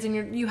sand pits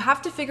and you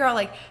have to figure out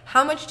like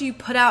how much do you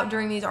put out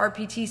during these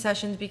RPT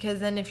sessions, because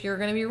then if you're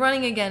going to be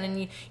running again and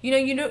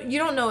you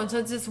don't know. And so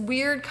it's this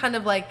weird kind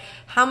of like,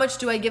 how much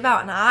do I give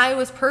out? And I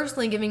was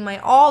personally giving my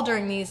all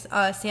during these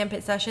sand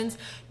pit sessions,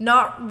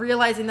 not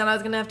realizing that I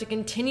was going to have to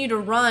continue to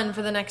run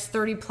for the next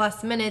 30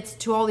 plus minutes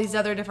to all these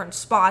other different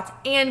spots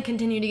and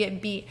continue to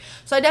get beat.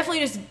 So I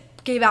definitely just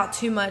gave out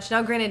too much.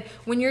 Now granted,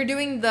 when you're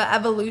doing the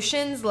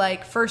evolutions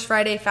like First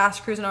Friday,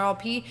 Fast Cruise, and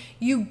RLP,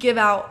 you give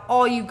out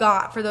all you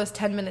got for those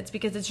 10 minutes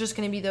because it's just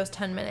going to be those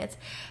 10 minutes.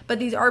 But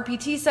these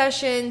RPT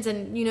sessions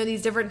and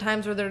these different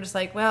times where they're just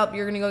like, well,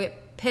 you're going to go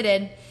get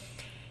pitted,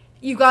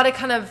 you got to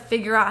kind of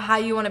figure out how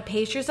you want to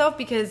pace yourself,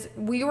 because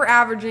we were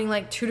averaging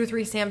like 2 to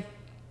 3 sand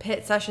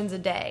pit sessions a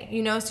day,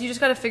 so you just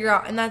got to figure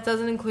out, and that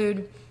doesn't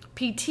include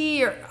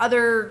PT or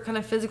other kind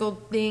of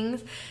physical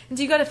things, and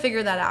so you got to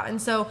figure that out.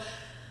 And so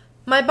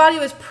my body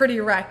was pretty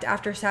wrecked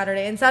after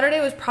Saturday, and Saturday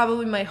was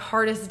probably my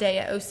hardest day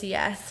at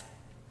OCS,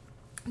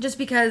 just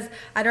because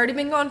I'd already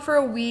been gone for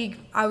a week.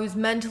 I was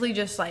mentally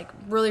just like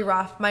really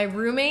rough. My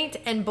roommate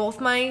and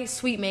both my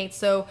suite mates,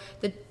 so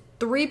the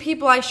 3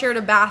 people I shared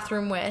a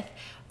bathroom with,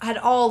 had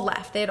all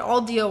left. They had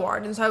all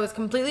DOR'd, and so I was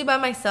completely by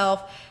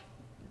myself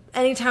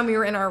anytime we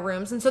were in our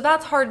rooms. And so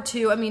that's hard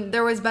too. I mean,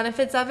 there was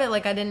benefits of it.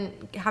 Like I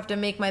didn't have to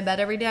make my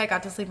bed every day. I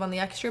got to sleep on the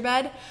extra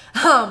bed.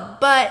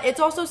 But it's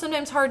also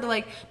sometimes hard to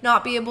like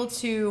not be able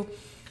to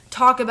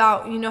talk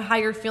about, how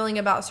you're feeling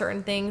about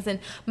certain things. And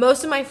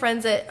most of my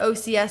friends at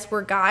OCS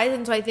were guys.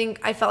 And so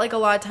I felt like a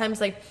lot of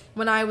times, like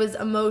when I was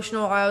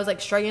emotional or I was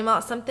like struggling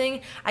about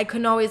something, I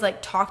couldn't always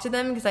like talk to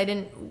them because I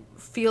didn't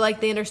feel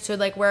like they understood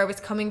like where I was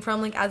coming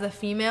from, like as a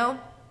female.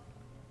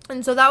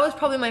 And so that was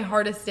probably my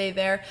hardest day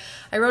there.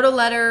 I wrote a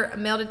letter,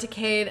 mailed it to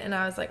Cade, and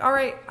I was like, all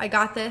right, I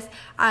got this.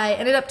 I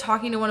ended up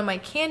talking to one of my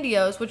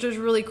candios, which was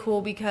really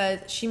cool because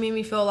she made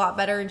me feel a lot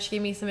better and she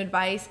gave me some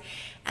advice.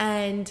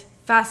 And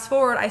fast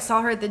forward, I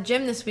saw her at the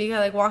gym this week. I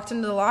like walked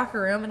into the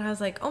locker room and I was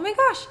like, oh my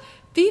gosh,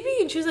 Phoebe.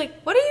 And she was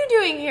like, what are you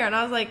doing here? And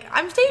I was like,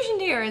 I'm stationed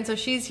here. And so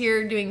she's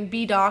here doing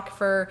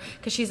BDoc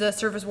because she's a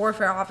surface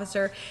warfare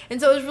officer. And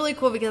so it was really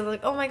cool because I was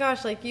like, oh my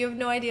gosh, like you have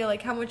no idea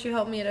like how much you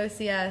helped me at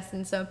OCS.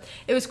 And so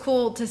it was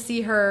cool to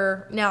see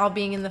her now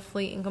being in the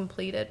fleet and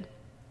completed.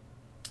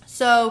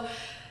 So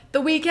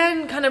the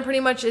weekend kind of pretty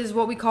much is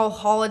what we call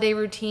holiday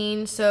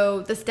routine.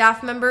 So the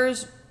staff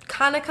members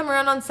kind of come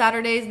around on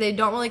Saturdays. They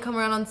don't really come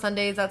around on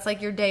Sundays. That's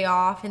like your day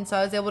off. And so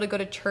I was able to go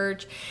to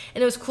church,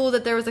 and it was cool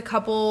that there was a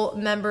couple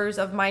members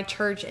of my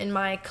church in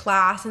my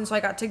class, and so I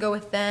got to go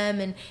with them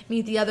and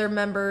meet the other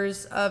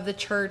members of the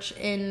church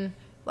in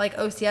like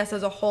OCS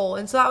as a whole.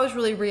 And so that was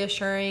really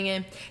reassuring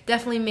and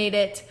definitely made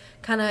it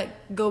kind of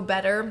go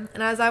better.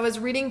 And as I was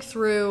reading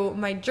through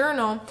my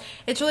journal,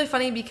 it's really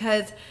funny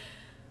because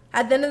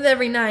at the end of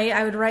every night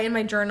I would write in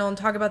my journal and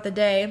talk about the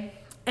day,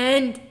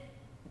 and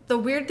the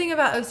weird thing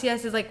about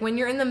OCS is like when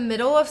you're in the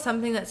middle of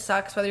something that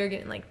sucks, whether you're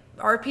getting like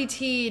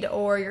RPT'd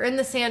or you're in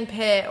the sand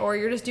pit or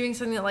you're just doing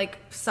something that like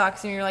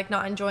sucks and you're like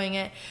not enjoying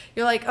it,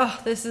 you're like, oh,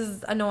 this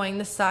is annoying,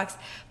 this sucks.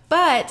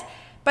 But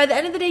by the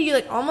end of the day, you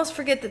like almost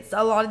forget that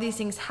a lot of these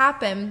things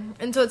happen.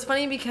 And so it's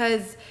funny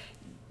because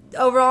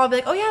overall I'll be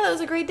like, oh yeah, that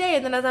was a great day.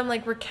 And then as I'm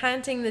like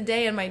recanting the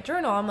day in my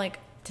journal, I'm like,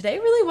 today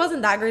really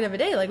wasn't that great of a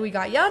day. Like we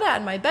got yelled at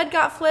and my bed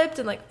got flipped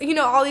and like, you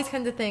know, all these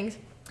kinds of things.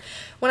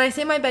 When I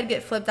say my bed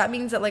get flipped, that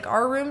means that like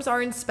our rooms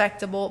are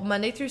inspectable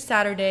Monday through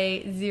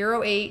Saturday,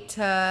 08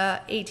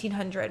 to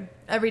 1800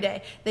 every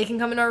day. They can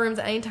come in our rooms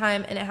at any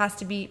time and it has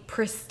to be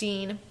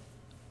pristine.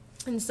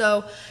 And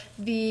so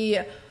the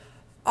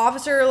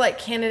officer like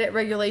candidate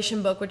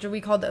regulation book, which we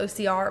called the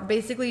OCR,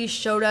 basically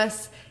showed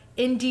us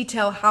in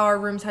detail how our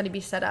rooms had to be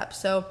set up.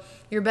 So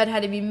your bed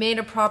had to be made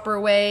a proper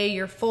way,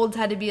 your folds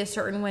had to be a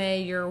certain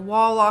way, your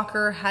wall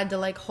locker had to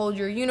like hold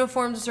your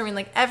uniforms a certain way,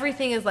 like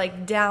everything is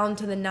like down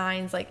to the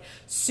nines, like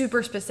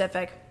super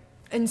specific.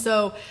 And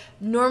so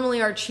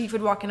normally our chief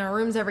would walk in our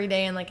rooms every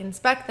day and like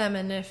inspect them,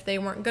 and if they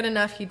weren't good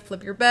enough, he'd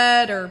flip your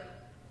bed or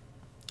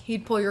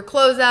he'd pull your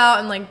clothes out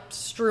and like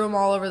strew them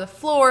all over the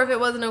floor if it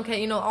wasn't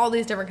okay, you know, all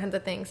these different kinds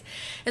of things.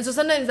 And so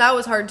sometimes that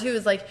was hard too,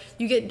 is like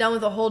you get done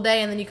with a whole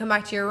day and then you come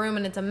back to your room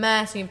and it's a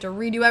mess and you have to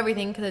redo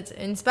everything because it's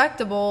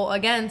inspectable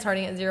again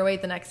starting at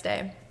 08 the next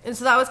day. And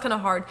so that was kind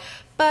of hard.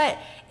 But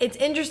it's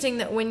interesting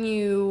that when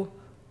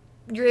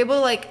you're able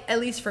to like, at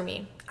least for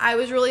me, I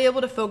was really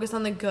able to focus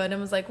on the good and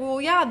was like, well,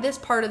 yeah, this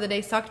part of the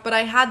day sucked, but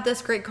I had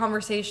this great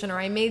conversation or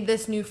I made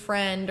this new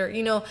friend or,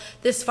 you know,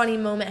 this funny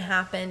moment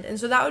happened. And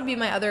so that would be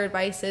my other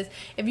advice is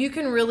if you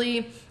can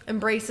really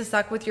embrace the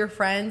suck with your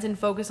friends and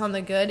focus on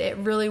the good, it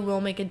really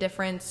will make a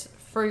difference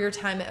for your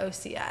time at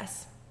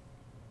OCS.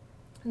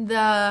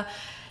 The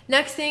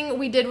next thing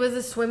we did was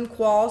a swim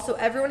qual. So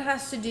everyone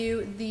has to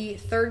do the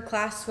 3rd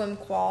class swim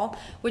qual,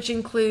 which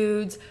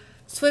includes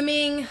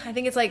swimming. I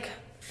think it's like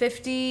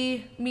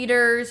 50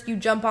 meters, you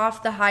jump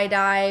off the high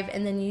dive,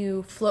 and then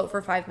you float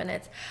for 5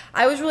 minutes.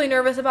 I was really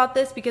nervous about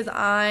this because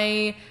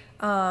I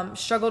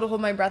struggle to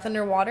hold my breath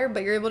underwater,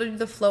 but you're able to do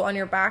the float on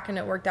your back, and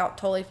it worked out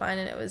totally fine,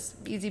 and it was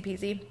easy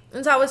peasy.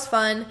 And so that was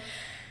fun.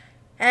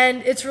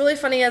 And it's really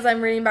funny as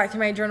I'm reading back to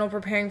my journal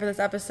preparing for this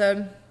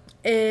episode,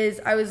 is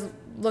I was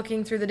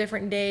looking through the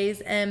different days,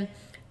 and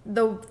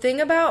the thing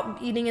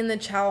about eating in the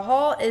chow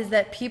hall is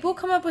that people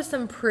come up with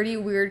some pretty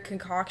weird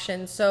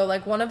concoctions. So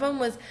like one of them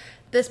was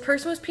this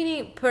person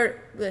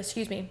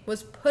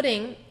was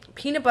putting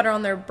peanut butter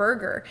on their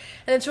burger.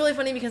 And it's really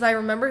funny because I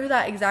remember who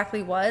that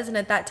exactly was. And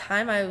at that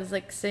time I was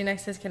like sitting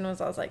next to this kid and I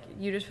was like,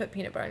 you just put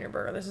peanut butter on your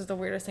burger. This is the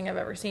weirdest thing I've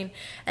ever seen.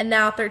 And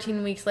now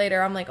 13 weeks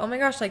later, I'm like, oh my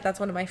gosh, like that's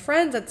one of my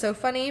friends. That's so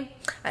funny.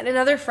 I had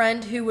another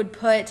friend who would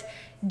put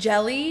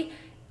jelly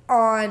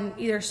on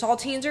either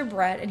saltines or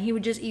bread and he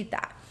would just eat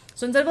that.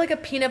 So instead of like a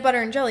peanut butter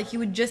and jelly, he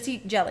would just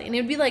eat jelly. And it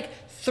would be like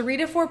 3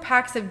 to 4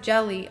 packs of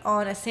jelly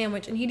on a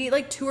sandwich. And he'd eat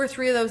like 2 or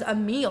 3 of those a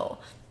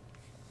meal.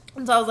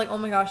 And so I was like, oh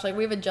my gosh, like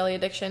we have a jelly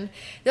addiction.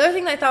 The other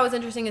thing that I thought was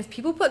interesting is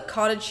people put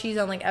cottage cheese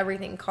on like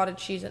everything. Cottage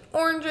cheese in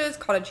oranges,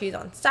 cottage cheese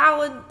on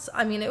salads.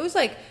 I mean, it was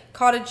like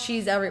cottage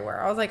cheese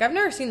everywhere. I was like, I've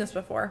never seen this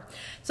before.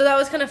 So that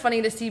was kind of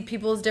funny to see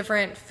people's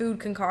different food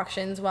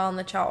concoctions while in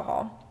the chow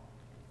hall.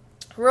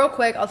 Real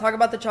quick, I'll talk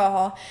about the chow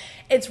hall.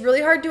 It's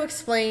really hard to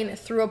explain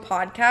through a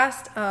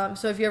podcast.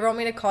 So if you ever want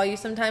me to call you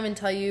sometime and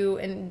tell you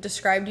and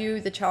describe to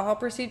you the chow hall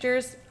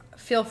procedures,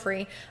 feel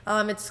free.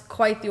 It's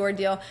quite the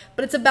ordeal.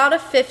 But it's about a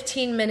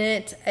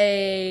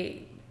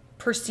 15-minute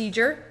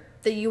procedure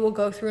that you will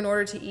go through in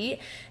order to eat.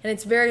 And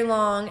it's very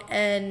long.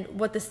 And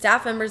what the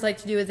staff members like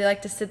to do is they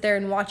like to sit there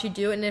and watch you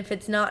do it. And if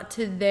it's not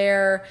to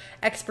their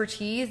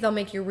expertise, they'll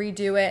make you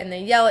redo it and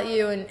they yell at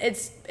you. And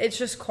it's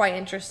just quite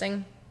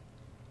interesting.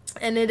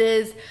 And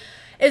it's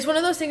one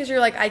of those things you're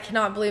like, I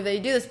cannot believe that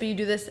you do this, but you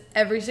do this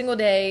every single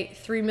day,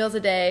 3 meals a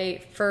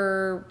day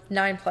for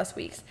 9+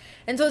 weeks.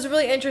 And so it's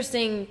really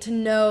interesting to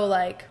know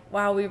like,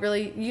 wow,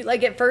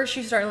 like at first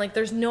you start like,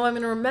 there's no, I'm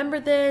going to remember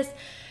this.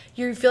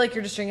 You feel like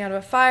you're just drinking out of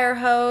a fire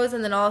hose.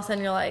 And then all of a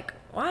sudden you're like,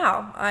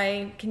 wow,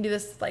 I can do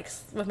this like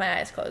with my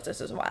eyes closed.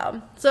 This is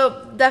wild.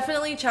 So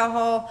definitely chow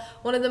hall,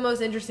 one of the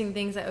most interesting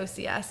things at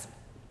OCS.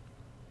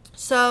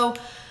 So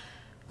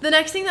the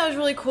next thing that was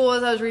really cool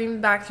as I was reading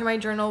back through my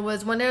journal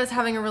was one day I was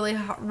having a really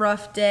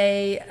rough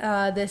day.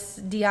 This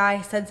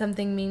DI said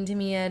something mean to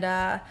me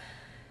at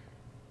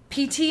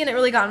PT, and it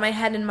really got in my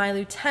head. And my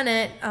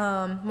lieutenant,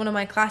 one of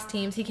my class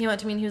teams, he came up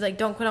to me and he was like,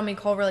 don't quit on me,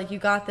 Culver. Like, you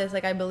got this.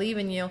 Like, I believe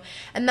in you.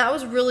 And that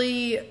was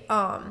really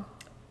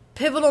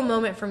pivotal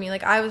moment for me.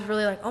 Like, I was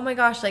really like, oh my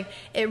gosh, like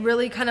it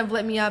really kind of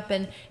lit me up.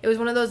 And it was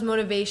one of those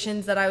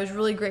motivations that I was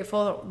really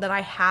grateful that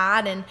I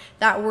had, and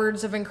that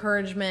words of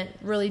encouragement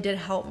really did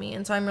help me.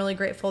 And so I'm really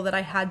grateful that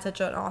I had such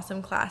an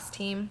awesome class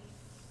team.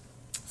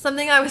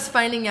 Something I was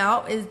finding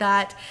out is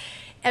that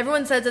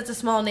everyone says it's a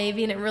small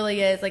Navy, and it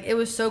really is. Like, it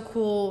was so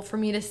cool for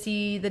me to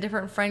see the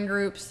different friend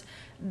groups,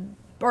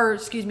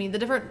 the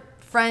different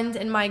friends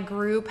in my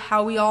group,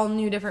 how we all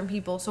knew different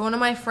people. So one of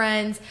my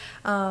friends,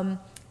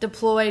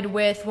 deployed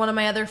with one of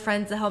my other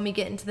friends that helped me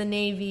get into the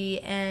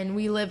Navy, and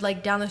we lived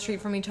like down the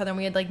street from each other, and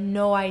we had like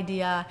no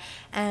idea.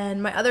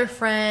 And my other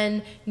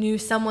friend knew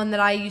someone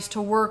that I used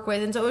to work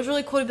with, and so it was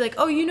really cool to be like,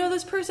 oh, you know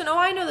this person, oh,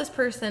 I know this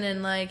person.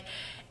 And like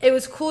it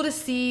was cool to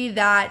see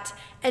that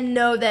and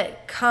know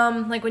that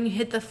come like when you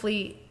hit the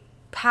fleet,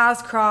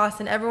 paths cross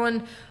and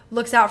everyone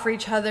looks out for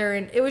each other.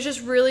 And it was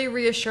just really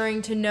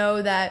reassuring to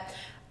know that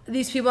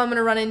these people I'm going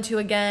to run into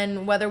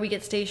again, whether we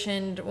get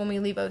stationed when we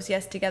leave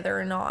OCS together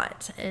or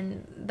not.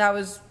 And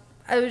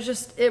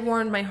it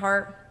warmed my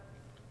heart.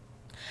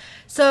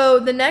 So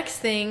the next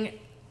thing,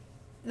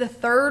 the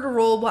third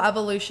rollable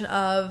evolution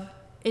of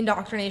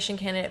indoctrination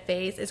candidate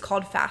phase is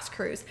called fast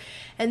cruise.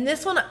 And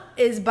this one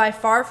is by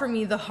far for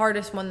me the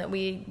hardest one that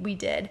we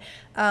did.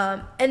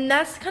 And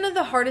that's kind of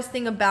the hardest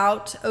thing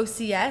about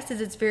OCS is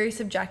it's very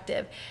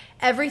subjective.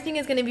 Everything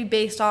is going to be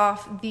based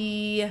off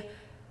the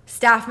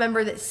staff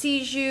member that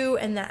sees you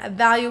and that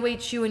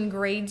evaluates you and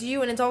grades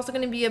you. And it's also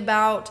going to be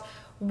about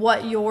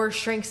what your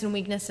strengths and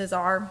weaknesses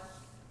are.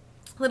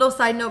 Little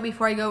side note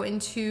before I go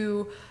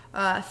into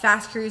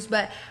fast cruise,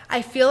 but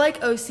I feel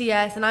like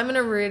OCS, and I'm going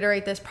to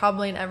reiterate this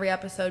probably in every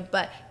episode,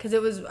 but because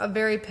it was a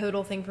very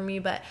pivotal thing for me,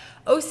 but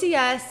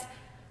OCS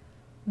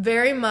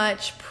very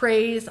much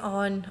preys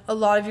on a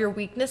lot of your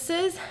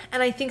weaknesses.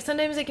 And I think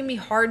sometimes it can be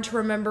hard to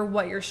remember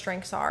what your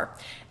strengths are.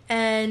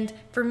 And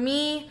for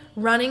me,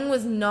 running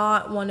was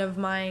not one of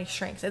my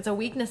strengths. It's a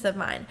weakness of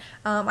mine.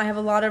 I have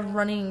a lot of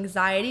running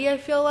anxiety, I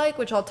feel like,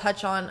 which I'll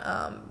touch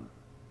on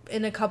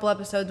in a couple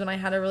episodes when I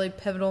had a really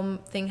pivotal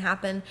thing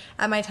happen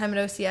at my time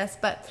at OCS.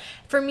 But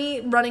for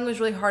me, running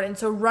was really hard. And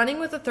so running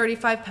with a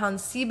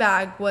 35-pound sea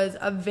bag was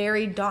a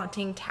very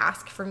daunting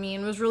task for me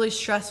and was really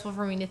stressful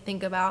for me to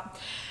think about.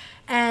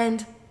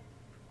 And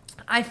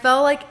I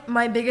felt like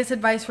my biggest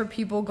advice for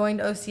people going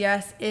to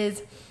OCS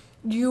is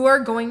you are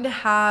going to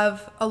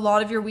have a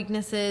lot of your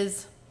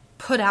weaknesses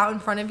put out in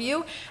front of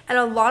you. And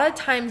a lot of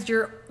times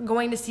you're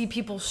going to see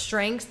people's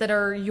strengths that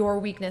are your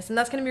weakness. And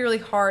that's going to be really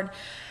hard.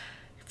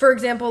 For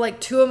example,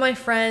 like three of my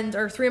friends,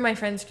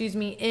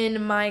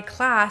 in my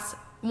class,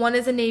 one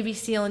is a Navy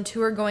SEAL and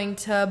two are going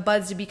to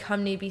BUD/S to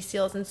become Navy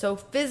SEALs. And so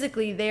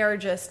physically they are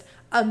just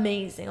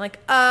amazing, like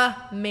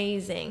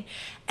amazing.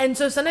 And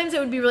so sometimes it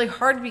would be really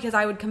hard because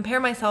I would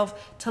compare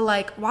myself to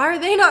like, why are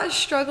they not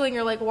struggling?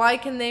 Or like, why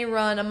can they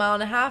run a mile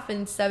and a half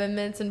in 7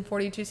 minutes and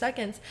 42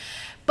 seconds?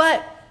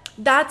 But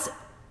that's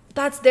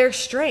their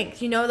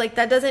strength, like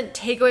that doesn't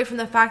take away from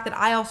the fact that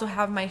I also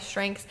have my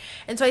strengths.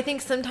 And so I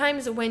think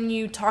sometimes when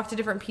you talk to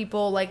different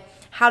people, like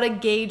how to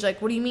gauge, like,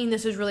 what do you mean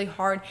this is really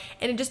hard?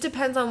 And it just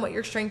depends on what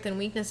your strengths and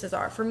weaknesses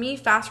are. For me,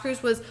 fast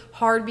cruise was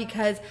hard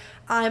because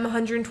I'm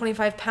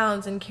 125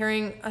 pounds and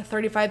carrying a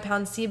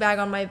 35-pound sea bag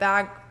on my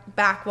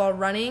back while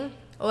running,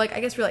 or like,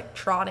 I guess we're like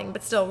trotting,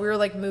 but still we were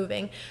like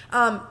moving,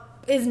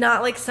 is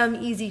not like some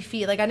easy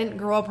feat. Like I didn't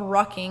grow up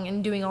rucking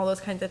and doing all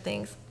those kinds of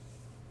things.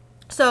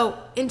 So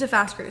into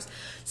fast cruise.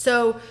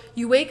 So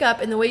you wake up,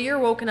 and the way you're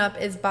woken up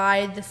is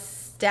by the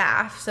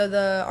staff. So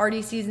the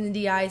RDCs and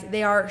the DIs,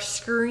 they are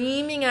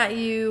screaming at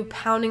you,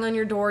 pounding on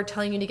your door,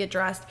 telling you to get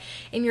dressed.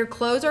 And your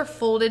clothes are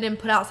folded and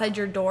put outside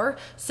your door.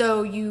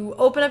 So you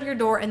open up your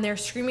door and they're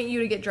screaming at you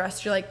to get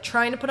dressed. You're like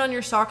trying to put on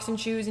your socks and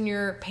shoes and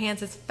your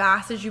pants as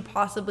fast as you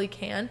possibly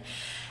can.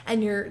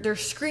 And they're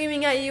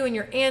screaming at you and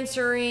you're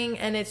answering,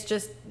 and it's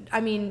just,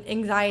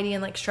 anxiety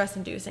and like stress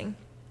inducing.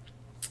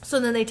 So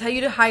then they tell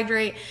you to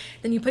hydrate,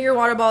 then you put your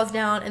water bottles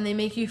down, and they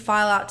make you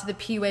file out to the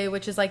P-way,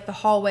 which is like the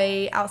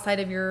hallway outside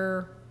of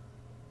your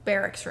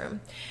barracks room.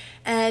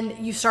 And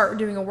you start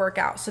doing a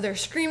workout. So they're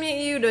screaming at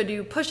you to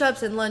do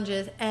push-ups and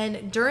lunges.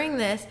 And during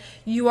this,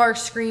 you are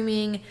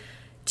screaming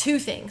two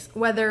things,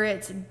 whether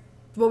it's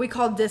what we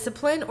call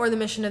discipline or the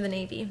mission of the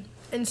Navy.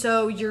 And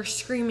so you're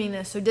screaming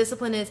this. So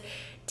discipline is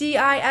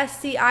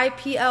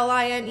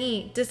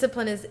DISCIPLINE.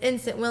 Discipline is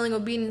instant, willing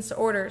obedience to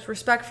orders,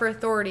 respect for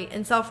authority,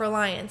 and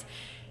self-reliance.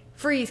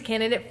 Freeze,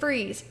 candidate,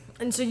 freeze.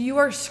 And so you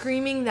are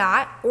screaming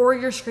that, or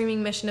you're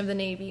screaming mission of the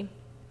Navy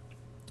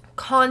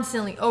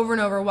constantly over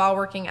and over while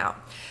working out.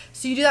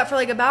 So you do that for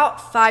like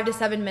about 5 to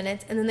 7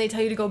 minutes, and then they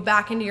tell you to go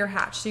back into your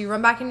hatch. So you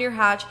run back into your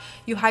hatch,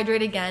 you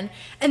hydrate again.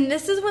 And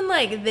this is when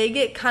like they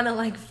get kind of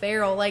like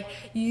feral. Like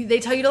they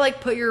tell you to like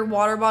put your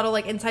water bottle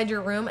like inside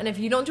your room, and if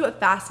you don't do it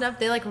fast enough,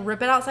 they like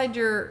rip it out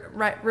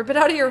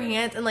of your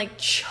hands and like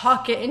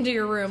chuck it into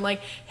your room,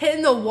 like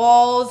hitting the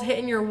walls,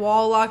 hitting your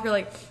wall locker.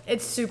 Like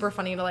it's super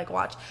funny to like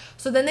watch.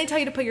 So then they tell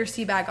you to put your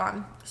sea bag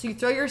on. So you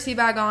throw your sea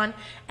bag on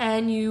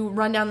and you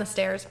run down the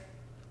stairs.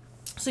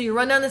 So you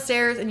run down the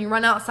stairs and you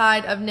run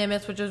outside of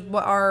Nimitz, which is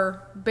what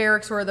our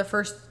barracks were the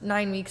first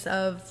 9 weeks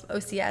of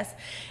OCS,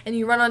 and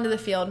you run onto the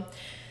field.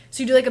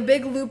 So you do like a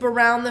big loop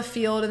around the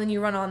field, and then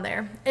you run on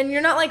there. And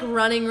you're not like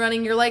running,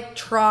 you're like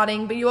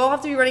trotting, but you all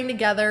have to be running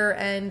together,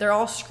 and they're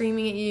all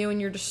screaming at you,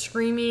 and you're just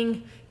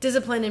screaming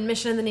discipline and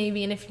mission of the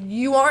Navy. And if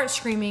you aren't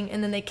screaming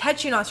and then they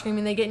catch you not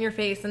screaming, they get in your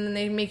face and then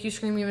they make you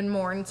scream even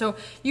more. And so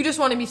you just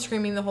want to be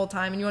screaming the whole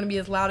time, and you want to be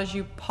as loud as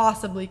you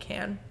possibly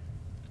can.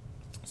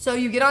 So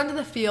you get onto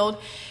the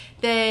field,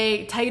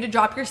 they tell you to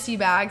drop your sea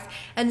bags,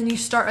 and then you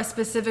start a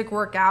specific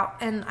workout.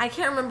 And I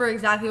can't remember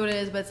exactly what it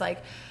is, but it's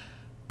like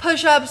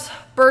push-ups,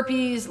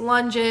 burpees,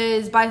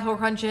 lunges, bicycle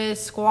crunches,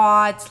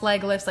 squats,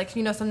 leg lifts, like,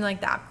 something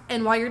like that.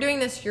 And while you're doing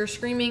this, you're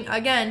screaming,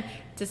 again,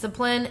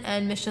 discipline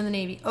and mission of the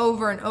Navy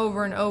over and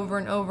over and over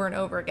and over and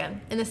over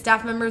again. And the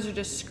staff members are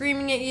just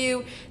screaming at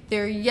you.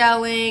 They're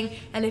yelling.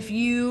 And if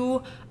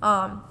you,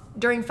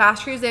 during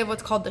fast cruise, they have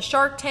what's called the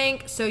shark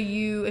tank. So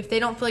if they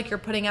don't feel like you're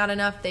putting out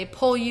enough, they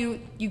pull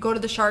you, you go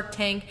to the shark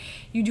tank,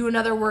 you do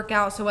another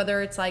workout. So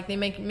whether it's like they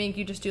make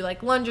you just do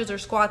like lunges or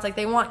squats, like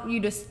they want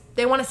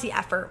to see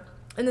effort.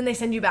 And then they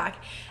send you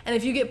back. And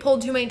if you get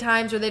pulled too many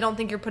times or they don't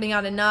think you're putting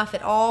out enough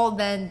at all,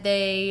 then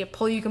they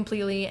pull you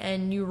completely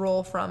and you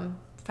roll from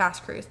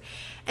fast cruise.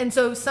 And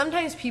so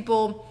sometimes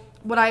people,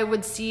 what I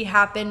would see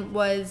happen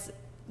was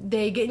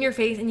they get in your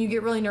face and you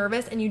get really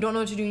nervous and you don't know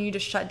what to do and you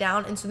just shut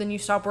down. And so then you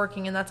stop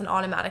working, and that's an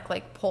automatic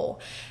like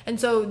pull. And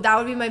so that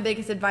would be my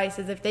biggest advice,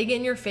 is if they get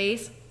in your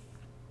face,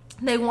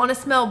 they want to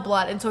smell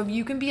blood. And so if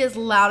you can be as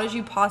loud as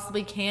you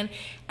possibly can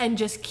and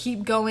just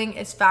keep going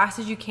as fast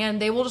as you can,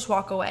 they will just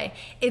walk away.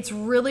 It's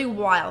really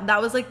wild.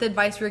 That was like the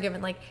advice we were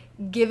given. Like,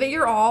 give it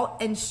your all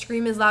and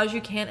scream as loud as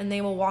you can, and they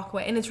will walk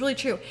away. And it's really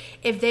true.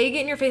 If they get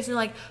in your face and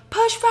they're like,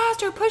 push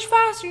faster,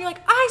 and you're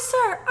like,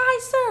 aye,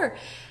 sir,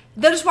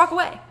 they'll just walk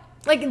away.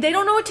 Like, they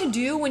don't know what to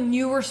do when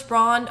you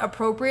respond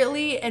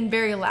appropriately and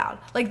very loud.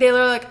 Like, they're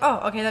like,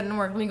 oh, okay, that didn't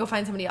work. Let me go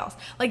find somebody else.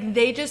 Like,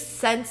 they just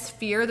sense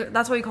fear.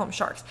 That's why we call them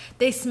sharks.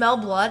 They smell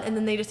blood, and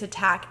then they just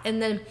attack.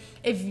 And then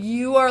if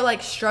you are,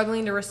 like,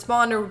 struggling to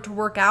respond or to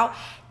work out,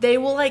 they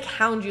will, like,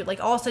 hound you.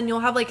 Like, all of a sudden,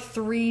 you'll have, like,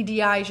 3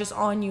 DIs just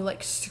on you,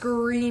 like,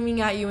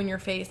 screaming at you in your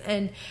face.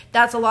 And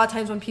that's a lot of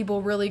times when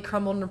people really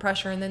crumble under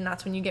pressure, and then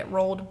that's when you get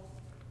rolled.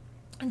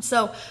 And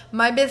so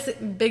my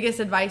biggest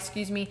advice,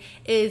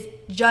 is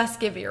just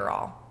give it your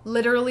all.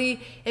 Literally,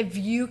 if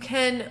you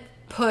can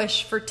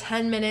push for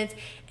 10 minutes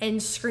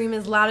and scream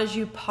as loud as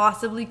you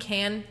possibly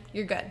can,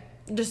 you're good.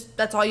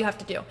 That's all you have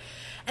to do.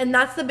 And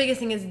that's the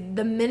biggest thing, is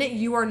the minute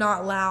you are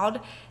not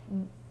loud,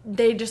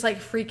 they just like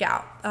freak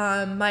out.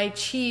 My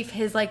chief,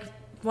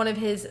 one of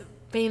his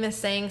famous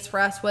sayings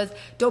for us was,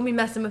 don't be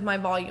messing with my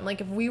volume.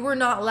 Like, if we were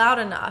not loud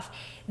enough,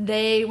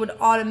 they would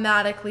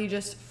automatically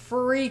just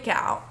freak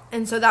out.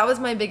 And so that was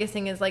my biggest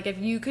thing, is like, if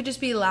you could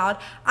just be loud.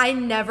 I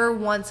never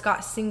once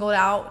got singled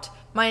out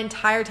my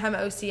entire time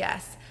at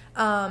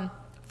OCS.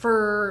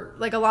 For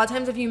like, a lot of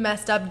times if you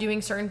messed up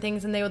doing certain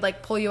things, and they would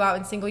like pull you out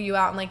and single you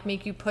out and like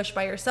make you push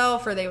by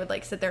yourself, or they would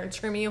like sit there and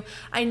scream at you.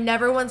 I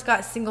never once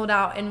got singled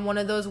out in one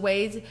of those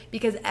ways,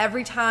 because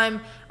every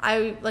time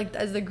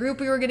as the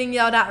group we were getting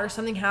yelled at or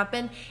something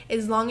happened,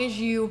 as long as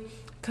you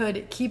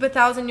could keep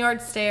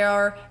 1,000-yard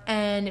stare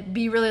and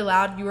be really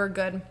loud, you were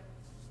good.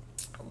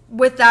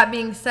 With that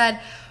being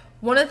said,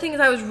 one of the things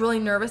I was really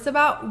nervous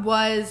about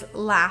was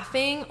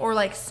laughing or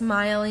like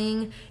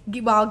smiling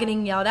while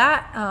getting yelled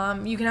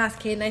at. You can ask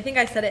Kate, and I think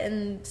I said it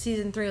in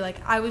season 3. Like,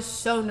 I was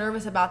so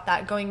nervous about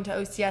that going to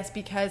OCS,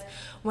 because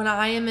when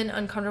I am in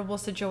uncomfortable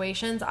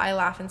situations, I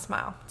laugh and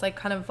smile. It's like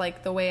kind of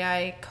like the way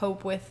I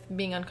cope with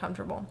being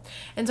uncomfortable.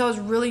 And so I was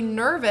really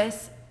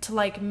nervous to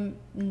like,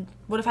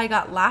 what if I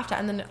got laughed at?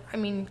 And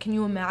then, can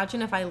you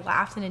imagine if I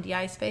laughed in a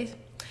DI's face?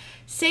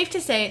 Safe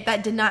to say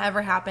that did not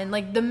ever happen.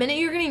 Like, the minute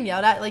you're getting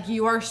yelled at, like,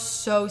 you are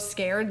so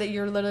scared that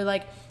you're literally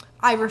like,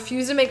 I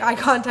refuse to make eye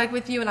contact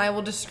with you, and I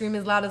will just scream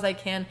as loud as I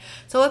can.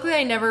 So luckily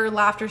I never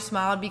laughed or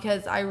smiled,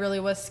 because I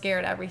really was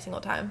scared every single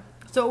time.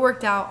 So it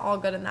worked out all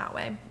good in that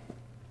way.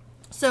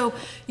 So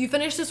you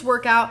finish this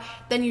workout,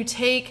 then you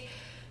take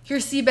your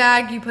sea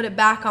bag, you put it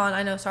back on.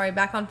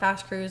 Back on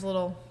fast cruise,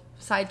 little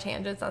side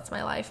tangents, that's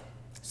my life.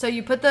 So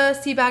you put the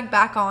sea bag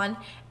back on,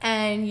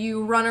 and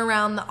you run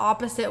around the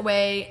opposite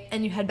way,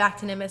 and you head back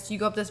to Nimitz. You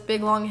go up this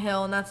big long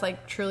hill, and that's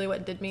like truly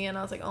what did me. And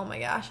I was like, oh my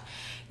gosh.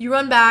 You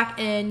run back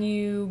and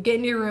you get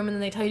into your room, and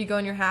then they tell you to go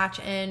in your hatch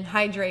and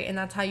hydrate, and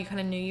that's how you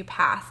kind of knew you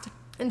passed.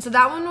 And so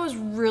that one was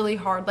really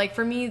hard. Like,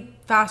 for me,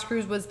 fast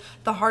cruise was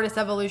the hardest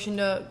evolution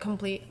to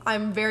complete.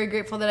 I'm very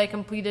grateful that I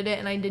completed it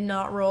and I did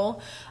not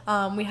roll.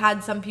 We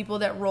had some people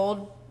that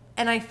rolled,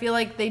 and I feel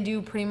like they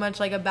do pretty much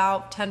like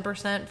about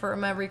 10%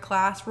 from every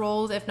class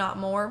rolls, if not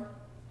more,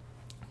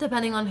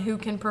 depending on who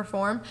can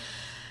perform.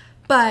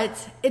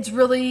 But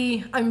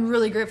I'm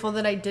really grateful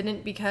that I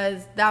didn't,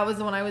 because that was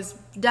the one I was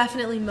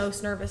definitely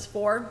most nervous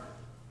for.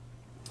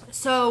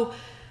 So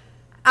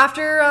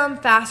after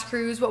fast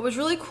cruise, what was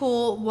really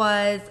cool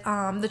was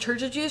the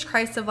Church of Jesus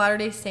Christ of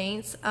Latter-day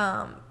Saints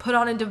put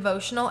on a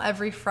devotional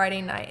every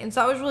Friday night. And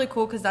so that was really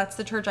cool, because that's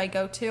the church I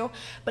go to.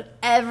 But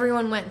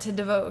everyone went to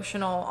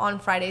devotional on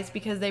Fridays,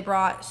 because they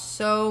brought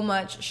so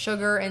much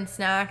sugar and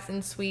snacks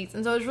and sweets.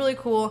 And so it was really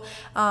cool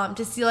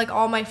to see like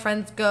all my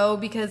friends go,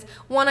 because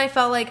one, I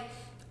felt like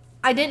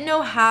I didn't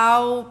know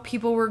how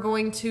people were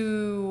going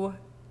to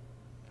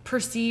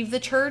perceive the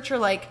church or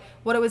like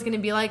what it was going to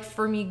be like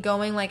for me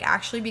going like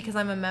actually because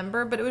I'm a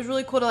member. But it was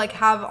really cool to like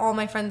have all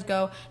my friends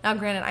go. Now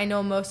granted, I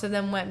know most of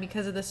them went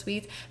because of the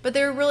suites, but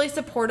they were really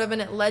supportive,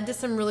 and it led to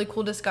some really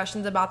cool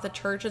discussions about the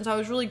church, and so I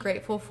was really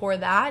grateful for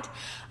that.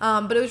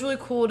 But it was really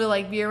cool to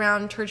like be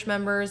around church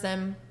members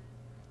and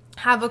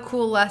have a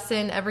cool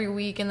lesson every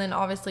week, and then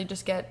obviously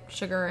just get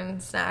sugar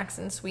and snacks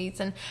and sweets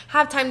and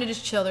have time to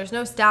just chill. There's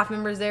no staff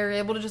members there. You're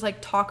able to just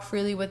like talk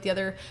freely with the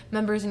other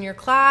members in your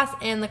class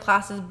and the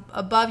classes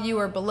above you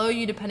or below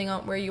you, depending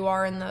on where you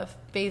are in the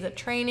phase of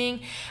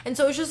training. And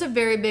so it's just a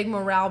very big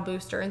morale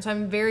booster. And so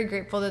I'm very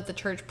grateful that the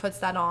church puts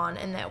that on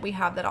and that we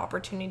have that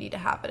opportunity to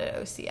have it at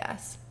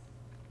OCS.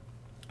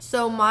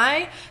 So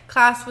my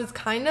class was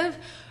kind of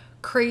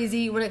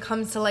crazy when it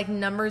comes to like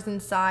numbers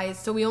and size.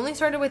 So we only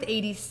started with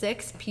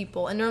 86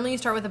 people, and normally you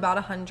start with about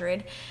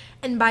 100,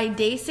 and by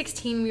day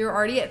 16 we were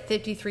already at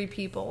 53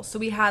 people. So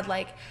we had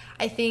like,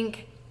 I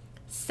think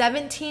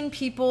 17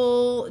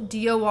 people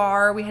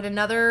DOR, we had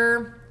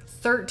another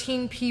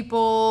 13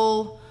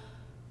 people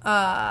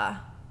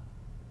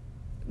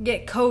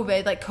get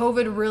COVID. Like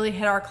COVID really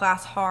hit our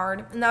class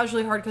hard, and that was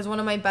really hard because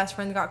one of my best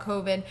friends got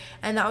COVID,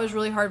 and that was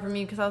really hard for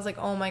me because I was like,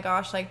 oh my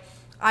gosh, like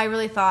I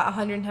really thought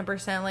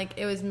 110%, like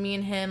it was me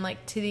and him,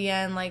 like to the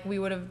end, like we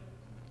would have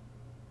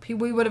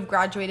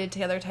graduated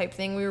together type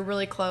thing. We were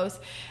really close.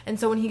 And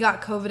so when he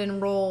got COVID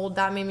enrolled,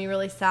 that made me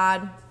really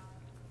sad.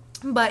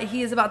 But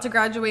he is about to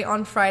graduate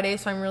on Friday,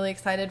 so I'm really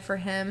excited for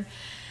him.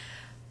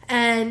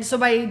 And so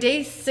by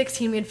day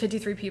 16, we had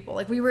 53 people.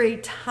 Like we were a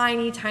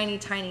tiny, tiny,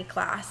 tiny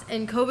class.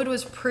 And COVID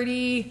was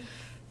pretty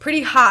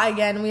hot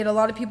again. We had a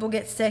lot of people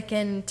get sick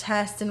and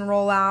test and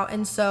roll out.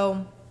 And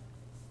so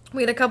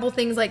we had a couple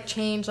things like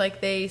change,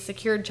 like they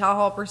secured chow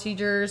hall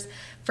procedures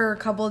for a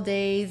couple of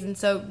days. And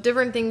so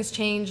different things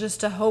changed just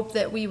to hope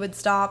that we would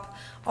stop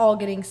all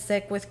getting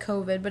sick with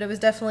COVID. But it was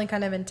definitely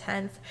kind of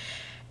intense.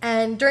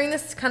 And during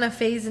this kind of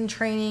phase in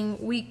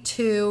training, week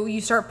 2,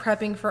 you start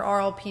prepping for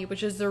RLP,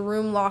 which is the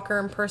room, locker,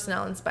 and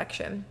personnel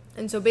inspection.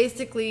 And so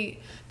basically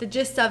the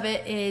gist of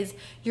it is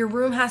your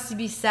room has to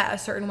be set a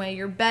certain way.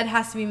 Your bed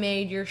has to be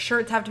made. Your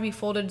shirts have to be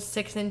folded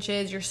 6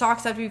 inches. Your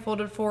socks have to be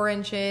folded 4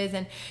 inches.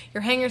 And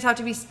your hangers have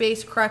to be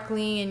spaced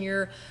correctly. And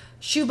your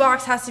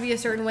shoebox has to be a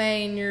certain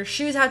way. And your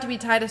shoes have to be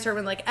tied a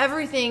certain way. Like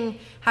everything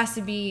has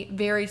to be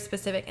very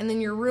specific. And then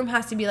your room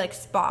has to be like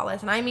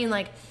spotless. And I mean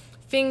like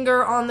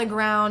finger on the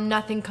ground,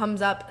 nothing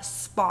comes up,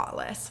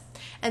 spotless.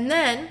 And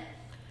then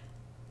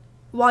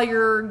while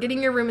you're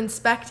getting your room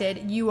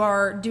inspected, you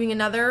are doing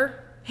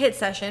another HIT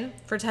session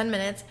for 10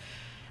 minutes,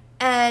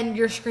 and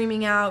you're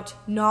screaming out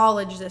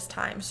knowledge this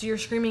time. So you're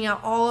screaming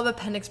out all of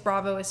Appendix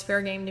Bravo is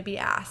fair game to be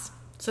asked.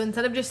 So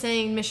instead of just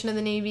saying mission of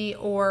the Navy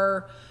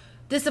or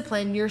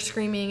discipline, you're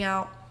screaming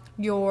out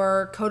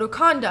your code of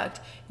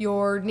conduct,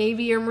 your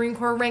Navy or Marine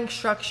Corps rank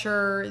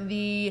structure,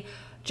 the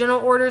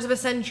general orders of a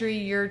century,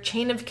 your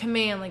chain of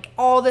command, like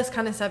all this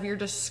kind of stuff you're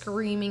just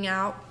screaming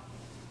out,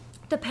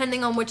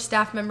 depending on which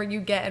staff member you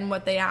get and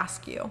what they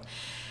ask you.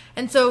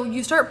 And so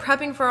you start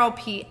prepping for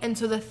RLP. And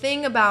so the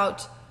thing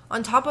about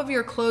on top of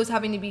your clothes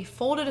having to be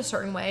folded a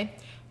certain way,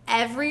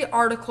 every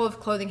article of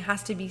clothing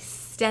has to be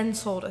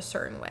stenciled a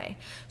certain way.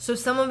 So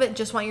some of it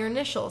just want your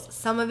initials.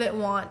 Some of it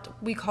want,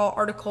 we call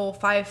Article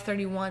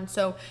 531.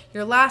 So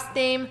your last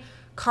name,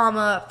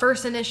 comma,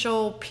 first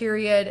initial,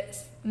 period,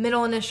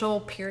 middle initial,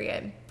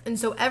 period. And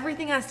so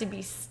everything has to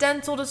be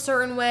stenciled a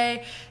certain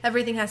way.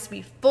 Everything has to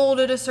be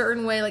folded a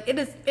certain way. Like it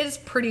is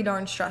pretty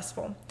darn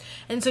stressful.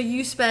 And so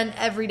you spend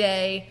every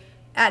day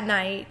at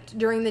night,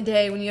 during the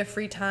day when you have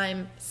free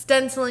time,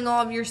 stenciling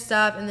all of your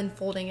stuff and then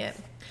folding it.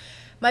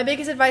 My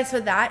biggest advice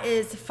with that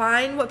is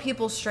find what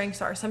people's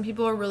strengths are. Some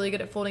people are really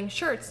good at folding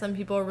shirts. Some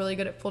people are really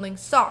good at folding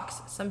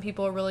socks. Some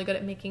people are really good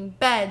at making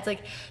beds.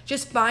 Like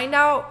just find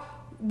out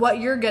what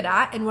you're good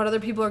at and what other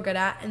people are good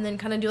at, and then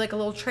kind of do like a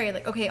little trade.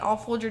 Like, okay, I'll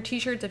fold your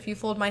t-shirts if you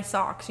fold my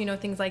socks, you know,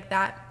 things like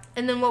that.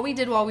 And then what we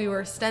did while we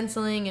were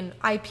stenciling and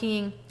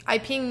IPing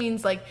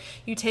means like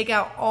you take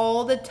out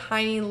all the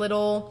tiny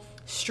little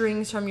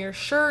strings from your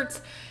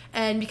shirts.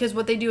 And because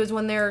what they do is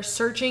when they're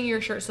searching your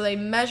shirt, so they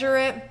measure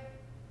it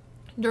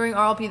during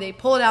RLP, they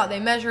pull it out, they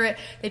measure it,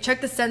 they check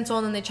the stencil,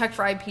 and then they check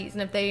for IPs.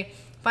 And if they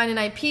find an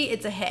IP,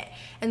 it's a hit.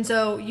 And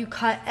so you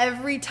cut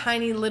every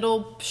tiny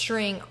little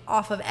string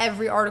off of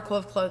every article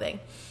of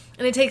clothing.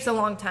 And it takes a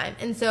long time.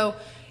 And so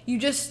you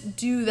just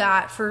do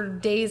that for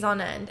days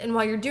on end. And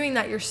while you're doing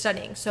that, you're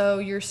studying. So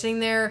you're sitting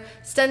there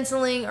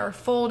stenciling or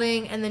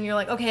folding, and then you're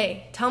like,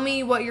 okay, tell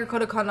me what your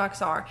code of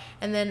conducts are.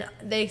 And then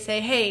they say,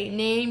 hey,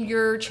 name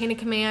your chain of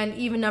command,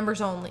 even numbers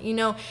only, you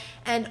know,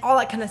 and all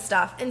that kind of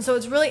stuff. And so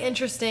it's really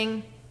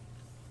interesting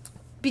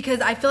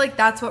because I feel like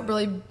that's what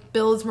really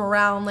builds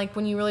morale, and like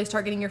when you really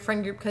start getting your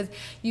friend group, because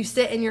you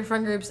sit in your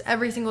friend groups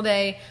every single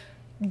day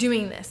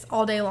doing this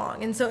all day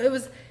long. And so it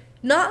was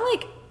not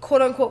like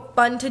quote unquote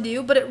fun to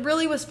do, but it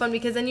really was fun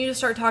because then you just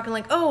start talking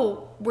like,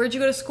 oh, where'd you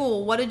go to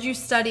school? What did you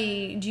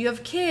study? Do you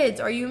have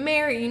kids? Are you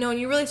married? You know, and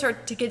you really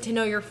start to get to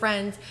know your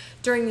friends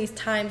during these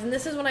times. And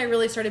this is when I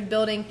really started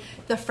building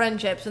the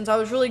friendships. And so I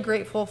was really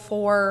grateful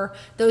for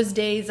those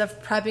days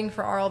of prepping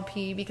for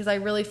RLP because I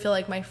really feel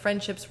like my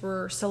friendships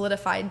were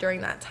solidified during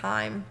that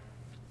time.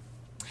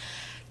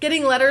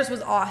 Getting letters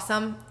was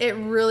awesome. It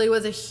really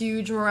was a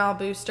huge morale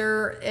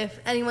booster. If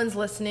anyone's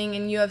listening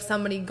and you have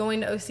somebody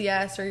going to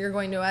OCS or you're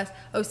going to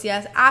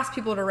OCS, ask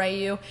people to write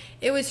you.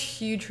 It was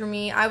huge for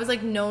me. I was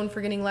like known for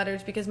getting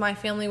letters because my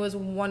family was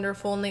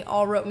wonderful and they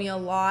all wrote me a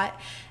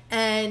lot.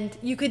 And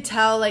you could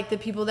tell like the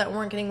people that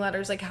weren't getting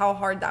letters, like how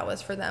hard that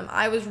was for them.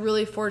 I was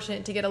really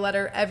fortunate to get a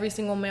letter every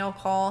single mail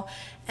call,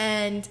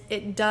 and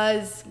it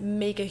does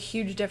make a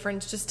huge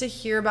difference just to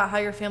hear about how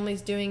your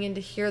family's doing and to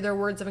hear their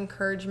words of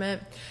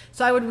encouragement.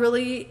 So I would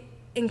really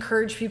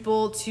encourage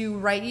people to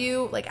write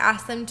you, like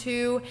ask them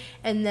to,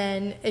 and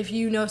then if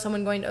you know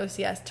someone going to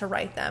OCS, to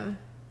write them.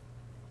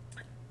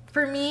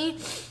 For me,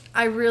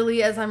 I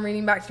really, as I'm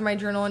reading back through my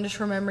journal and just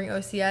remembering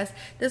OCS,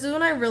 this is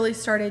when I really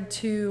started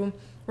to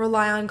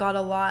rely on God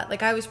a lot.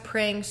 Like I was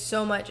praying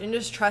so much and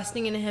just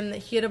trusting in Him that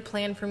He had a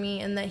plan for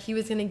me and that He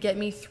was going to get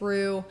me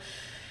through.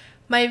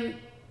 My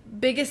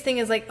biggest thing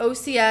is like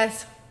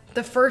OCS,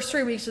 the first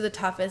 3 weeks are the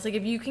toughest. Like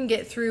if you can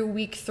get through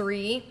week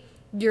 3,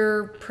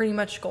 you're pretty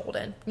much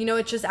golden. You know,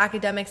 it's just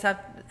academics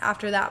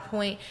after that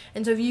point.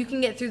 And so if you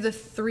can get through the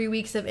 3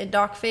 weeks of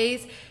Indoc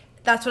phase,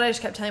 that's what I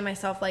just kept telling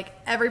myself. Like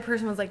every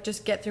person was like,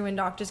 just get through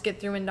Indoc, just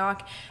get through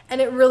Indoc. And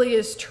it really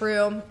is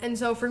true. And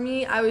so for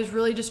me, I was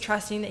really just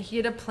trusting that He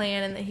had a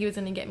plan and that He was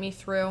going to get me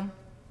through.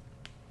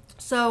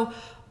 So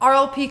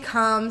RLP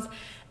comes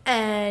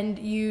and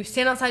you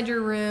stand outside your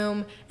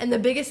room, and the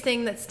biggest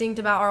thing that stinked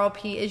about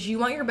RLP is you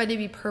want your bed to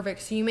be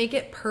perfect, so you make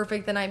it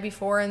perfect the night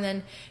before, and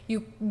then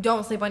you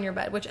don't sleep on your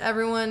bed, which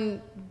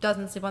everyone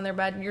doesn't sleep on their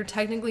bed. You're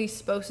technically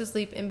supposed to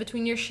sleep in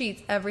between your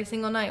sheets every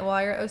single night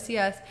while you're at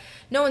OCS.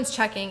 No one's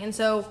checking, and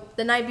so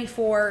the night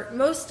before,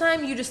 most of the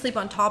time you just sleep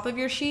on top of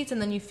your sheets and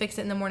then you fix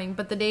it in the morning,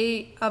 but the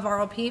day of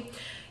RLP,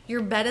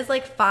 your bed is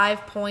like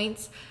 5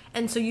 points,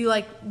 and so you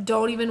like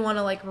don't even want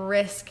to like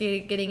risk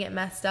getting it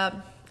messed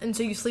up. And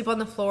so you sleep on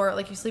the floor,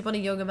 like you sleep on a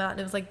yoga mat, and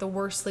it was like the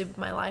worst sleep of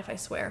my life, I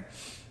swear.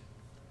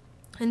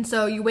 And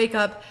so you wake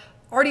up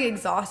already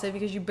exhausted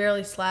because you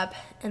barely slept,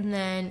 and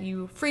then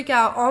you freak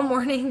out all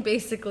morning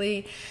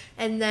basically.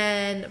 And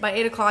then by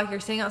 8 o'clock, you're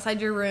sitting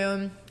outside your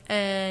room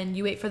and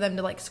you wait for them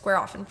to like square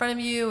off in front of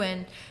you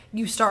and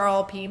you start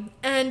RLP.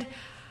 And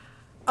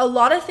a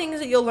lot of things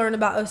that you'll learn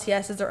about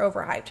OCS is they're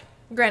overhyped.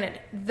 Granted,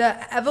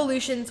 the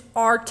evolutions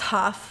are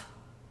tough.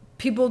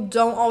 People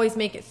don't always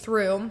make it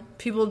through.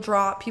 People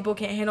drop. People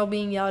can't handle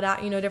being yelled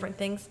at, you know, different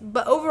things.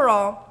 But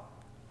overall,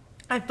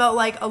 I felt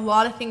like a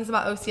lot of things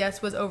about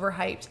OCS was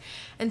overhyped.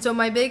 And so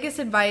my biggest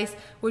advice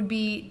would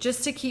be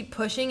just to keep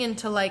pushing and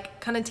to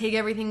like kind of take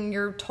everything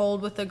you're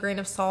told with a grain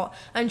of salt.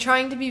 I'm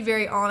trying to be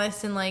very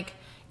honest and like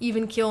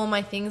even keel on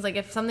my things. Like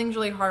if something's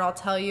really hard, I'll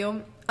tell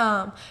you.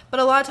 But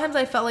a lot of times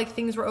I felt like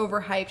things were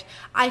overhyped.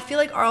 I feel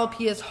like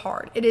RLP is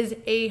hard. It is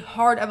a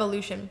hard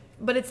evolution,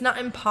 but it's not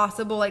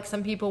impossible like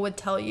some people would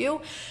tell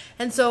you.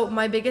 And so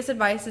my biggest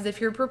advice is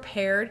if you're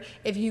prepared,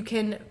 if you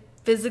can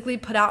physically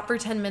put out for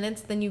 10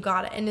 minutes, then you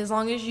got it. And as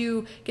long as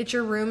you get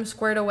your room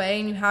squared away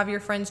and you have your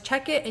friends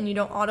check it and you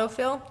don't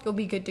autofill, you'll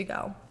be good to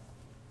go.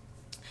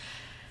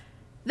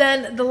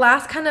 Then the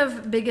last kind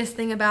of biggest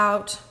thing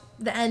about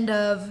the end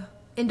of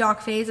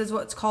Indoc phase is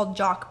what's called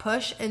JOC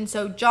push. And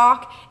so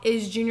JOC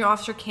is junior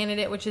officer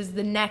candidate, which is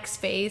the next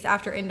phase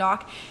after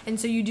Indoc. And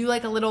so you do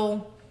like a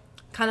little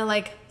kind of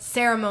like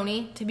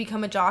ceremony to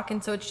become a JOC.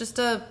 And so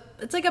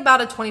it's like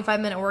about a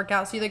 25-minute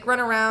workout. So you like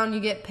run around, you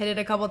get pitted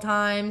a couple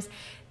times,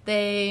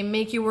 they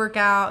make you work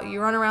out,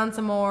 you run around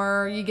some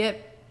more, you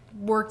get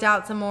worked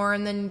out some more,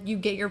 and then you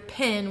get your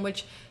pin,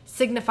 which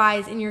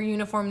signifies in your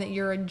uniform that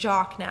you're a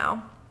JOC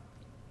now.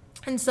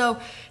 And so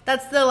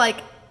that's the like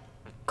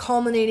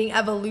culminating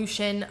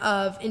evolution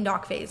of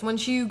Indoc phase.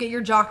 Once you get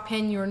your JOC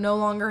pin, you're no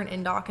longer an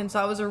Indoc, and so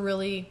that was a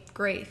really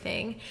great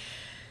thing.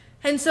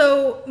 And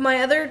so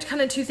my other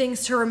kind of 2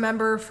 things to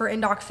remember for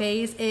Indoc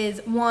phase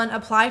is 1,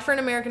 apply for an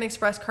American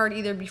Express card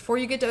either before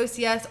you get to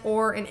OCS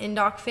or in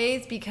Indoc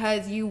phase,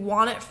 because you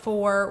want it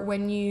for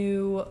when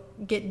you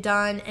get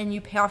done and you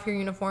pay off your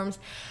uniforms.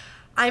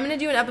 I'm going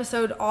to do an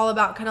episode all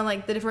about kind of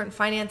like the different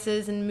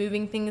finances and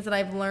moving things that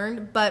I've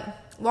learned, but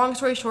long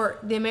story short,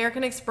 the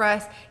American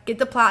Express, get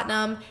the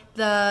platinum,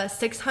 the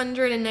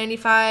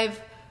 $695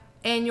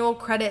 annual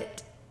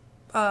credit,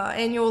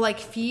 annual like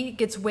fee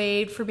gets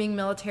waived for being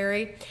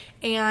military,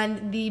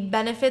 and the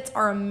benefits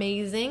are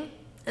amazing.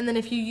 And then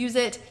if you use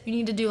it, you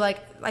need to do like,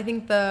 I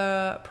think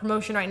the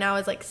promotion right now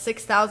is like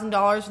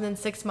 $6,000 within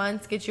 6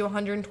 months, gets you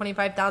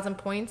 125,000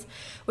 points,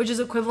 which is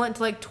equivalent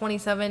to like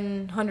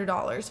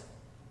 $2,700.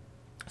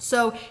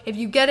 So if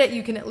you get it,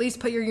 you can at least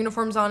put your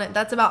uniforms on it.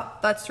 That's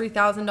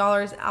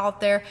 $3,000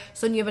 out there.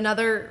 So then you have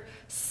another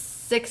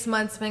 6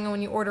 months, depending on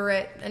when you order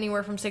it,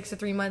 anywhere from 6 to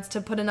 3 months, to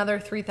put another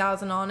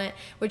 $3,000 on it,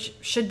 which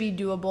should be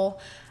doable.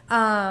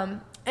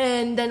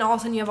 And then all of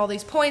a sudden you have all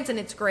these points and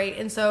it's great.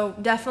 And so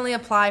definitely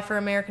apply for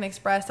American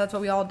Express. That's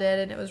what we all did,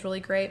 and it was really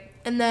great.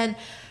 And then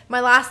my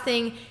last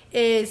thing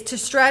is to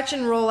stretch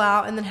and roll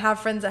out and then have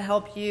friends that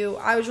help you.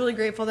 I was really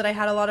grateful that I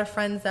had a lot of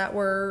friends that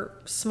were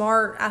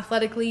smart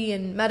athletically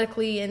and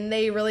medically, and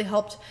they really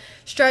helped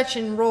stretch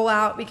and roll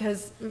out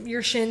because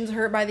your shins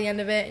hurt by the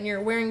end of it, and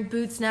you're wearing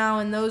boots now,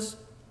 and those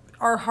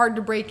are hard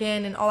to break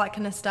in and all that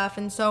kind of stuff.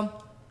 And so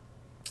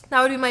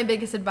that would be my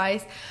biggest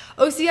advice.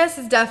 OCS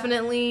is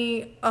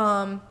definitely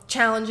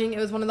challenging. It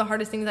was one of the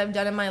hardest things I've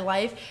done in my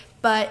life,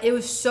 but it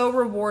was so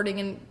rewarding.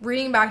 And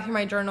reading back through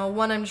my journal,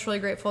 one, I'm just really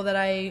grateful that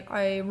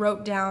I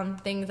wrote down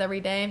things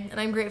every day.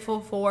 And I'm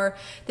grateful for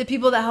the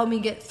people that helped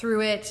me get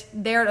through it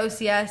there at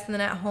OCS and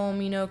then at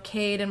home,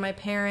 Kate and my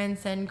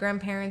parents and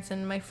grandparents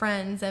and my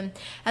friends, and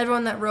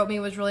everyone that wrote me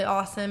was really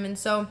awesome. And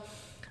so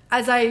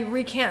as I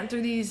recant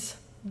through these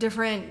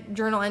different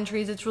journal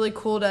entries, it's really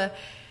cool to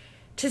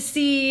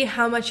see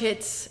how much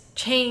it's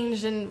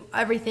changed and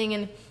everything.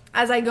 And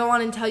as I go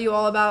on and tell you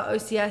all about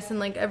OCS and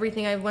like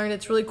everything I've learned,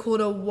 it's really cool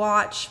to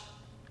watch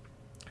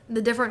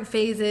the different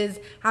phases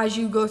as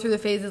you go through the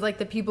phases, like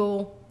the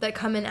people that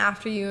come in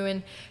after you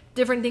and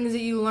different things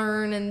that you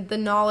learn and the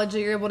knowledge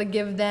that you're able to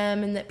give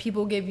them and that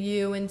people give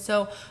you. And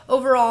so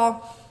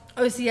overall,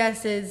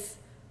 OCS is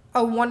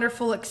a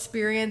wonderful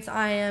experience.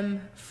 I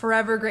am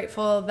forever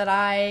grateful that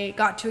I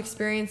got to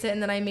experience it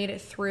and that I made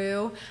it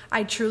through.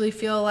 I truly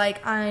feel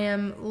like I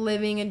am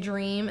living a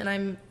dream, and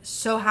I'm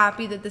so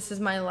happy that this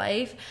is my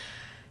life.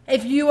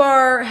 If you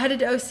are headed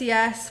to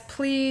OCS,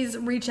 please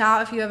reach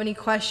out if you have any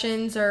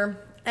questions or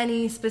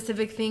any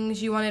specific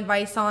things you want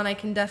advice on. I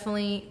can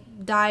definitely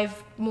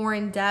dive more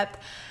in depth.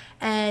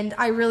 And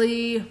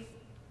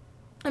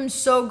I'm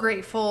so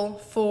grateful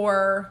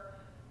for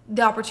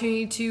the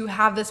opportunity to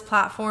have this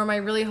platform. I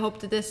really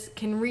hope that this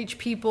can reach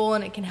people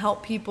and it can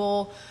help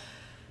people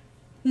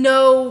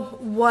know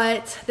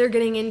what they're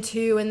getting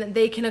into and that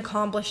they can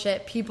accomplish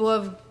it. People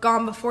have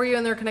gone before you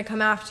and they're going to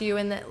come after you,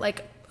 and that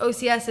like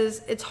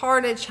OCS it's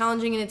hard, it's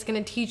challenging, and it's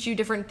going to teach you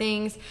different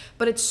things,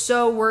 but it's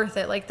so worth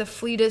it. Like the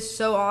fleet is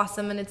so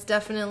awesome, and it's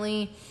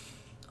definitely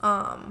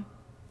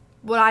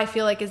what I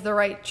feel like is the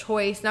right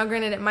choice. Now,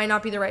 granted, it might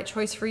not be the right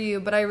choice for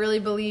you, but I really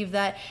believe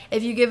that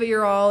if you give it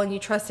your all and you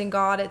trust in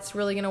God, it's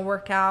really going to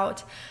work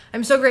out.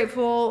 I'm so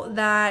grateful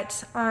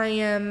that I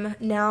am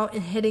now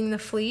hitting the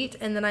fleet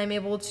and that I'm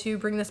able to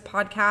bring this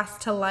podcast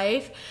to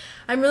life.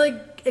 I'm really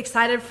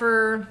excited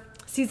for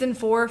season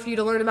 4 for you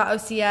to learn about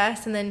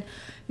OCS and then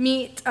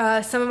meet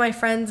some of my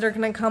friends that are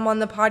going to come on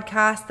the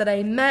podcast that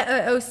I met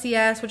at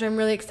OCS, which I'm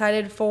really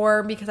excited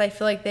for because I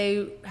feel like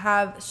they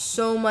have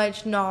so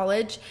much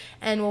knowledge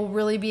and will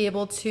really be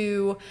able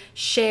to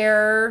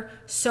share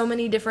so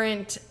many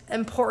different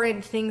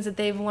important things that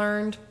they've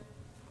learned,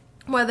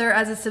 whether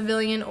as a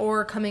civilian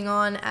or coming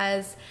on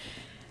as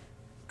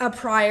a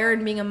prior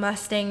and being a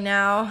Mustang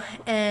now.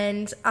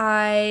 And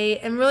I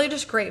am really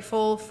just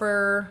grateful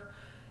for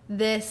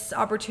this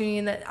opportunity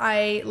and that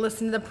I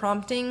listened to the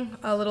prompting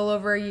a little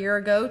over a year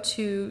ago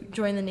to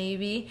join the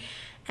Navy.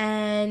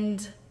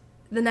 And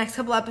the next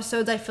couple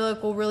episodes I feel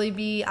like will really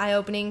be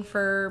eye-opening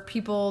for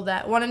people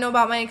that want to know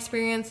about my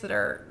experience, that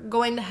are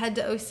going to head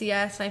to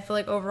OCS, and I feel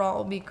like overall it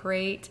will be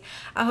great.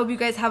 I hope you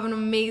guys have an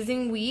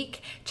amazing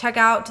week. Check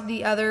out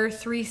the other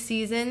 3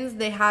 seasons.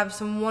 They have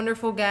some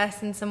wonderful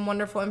guests and some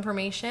wonderful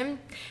information.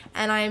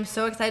 And I am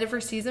so excited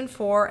for season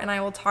 4, and I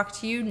will talk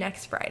to you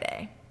next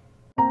Friday.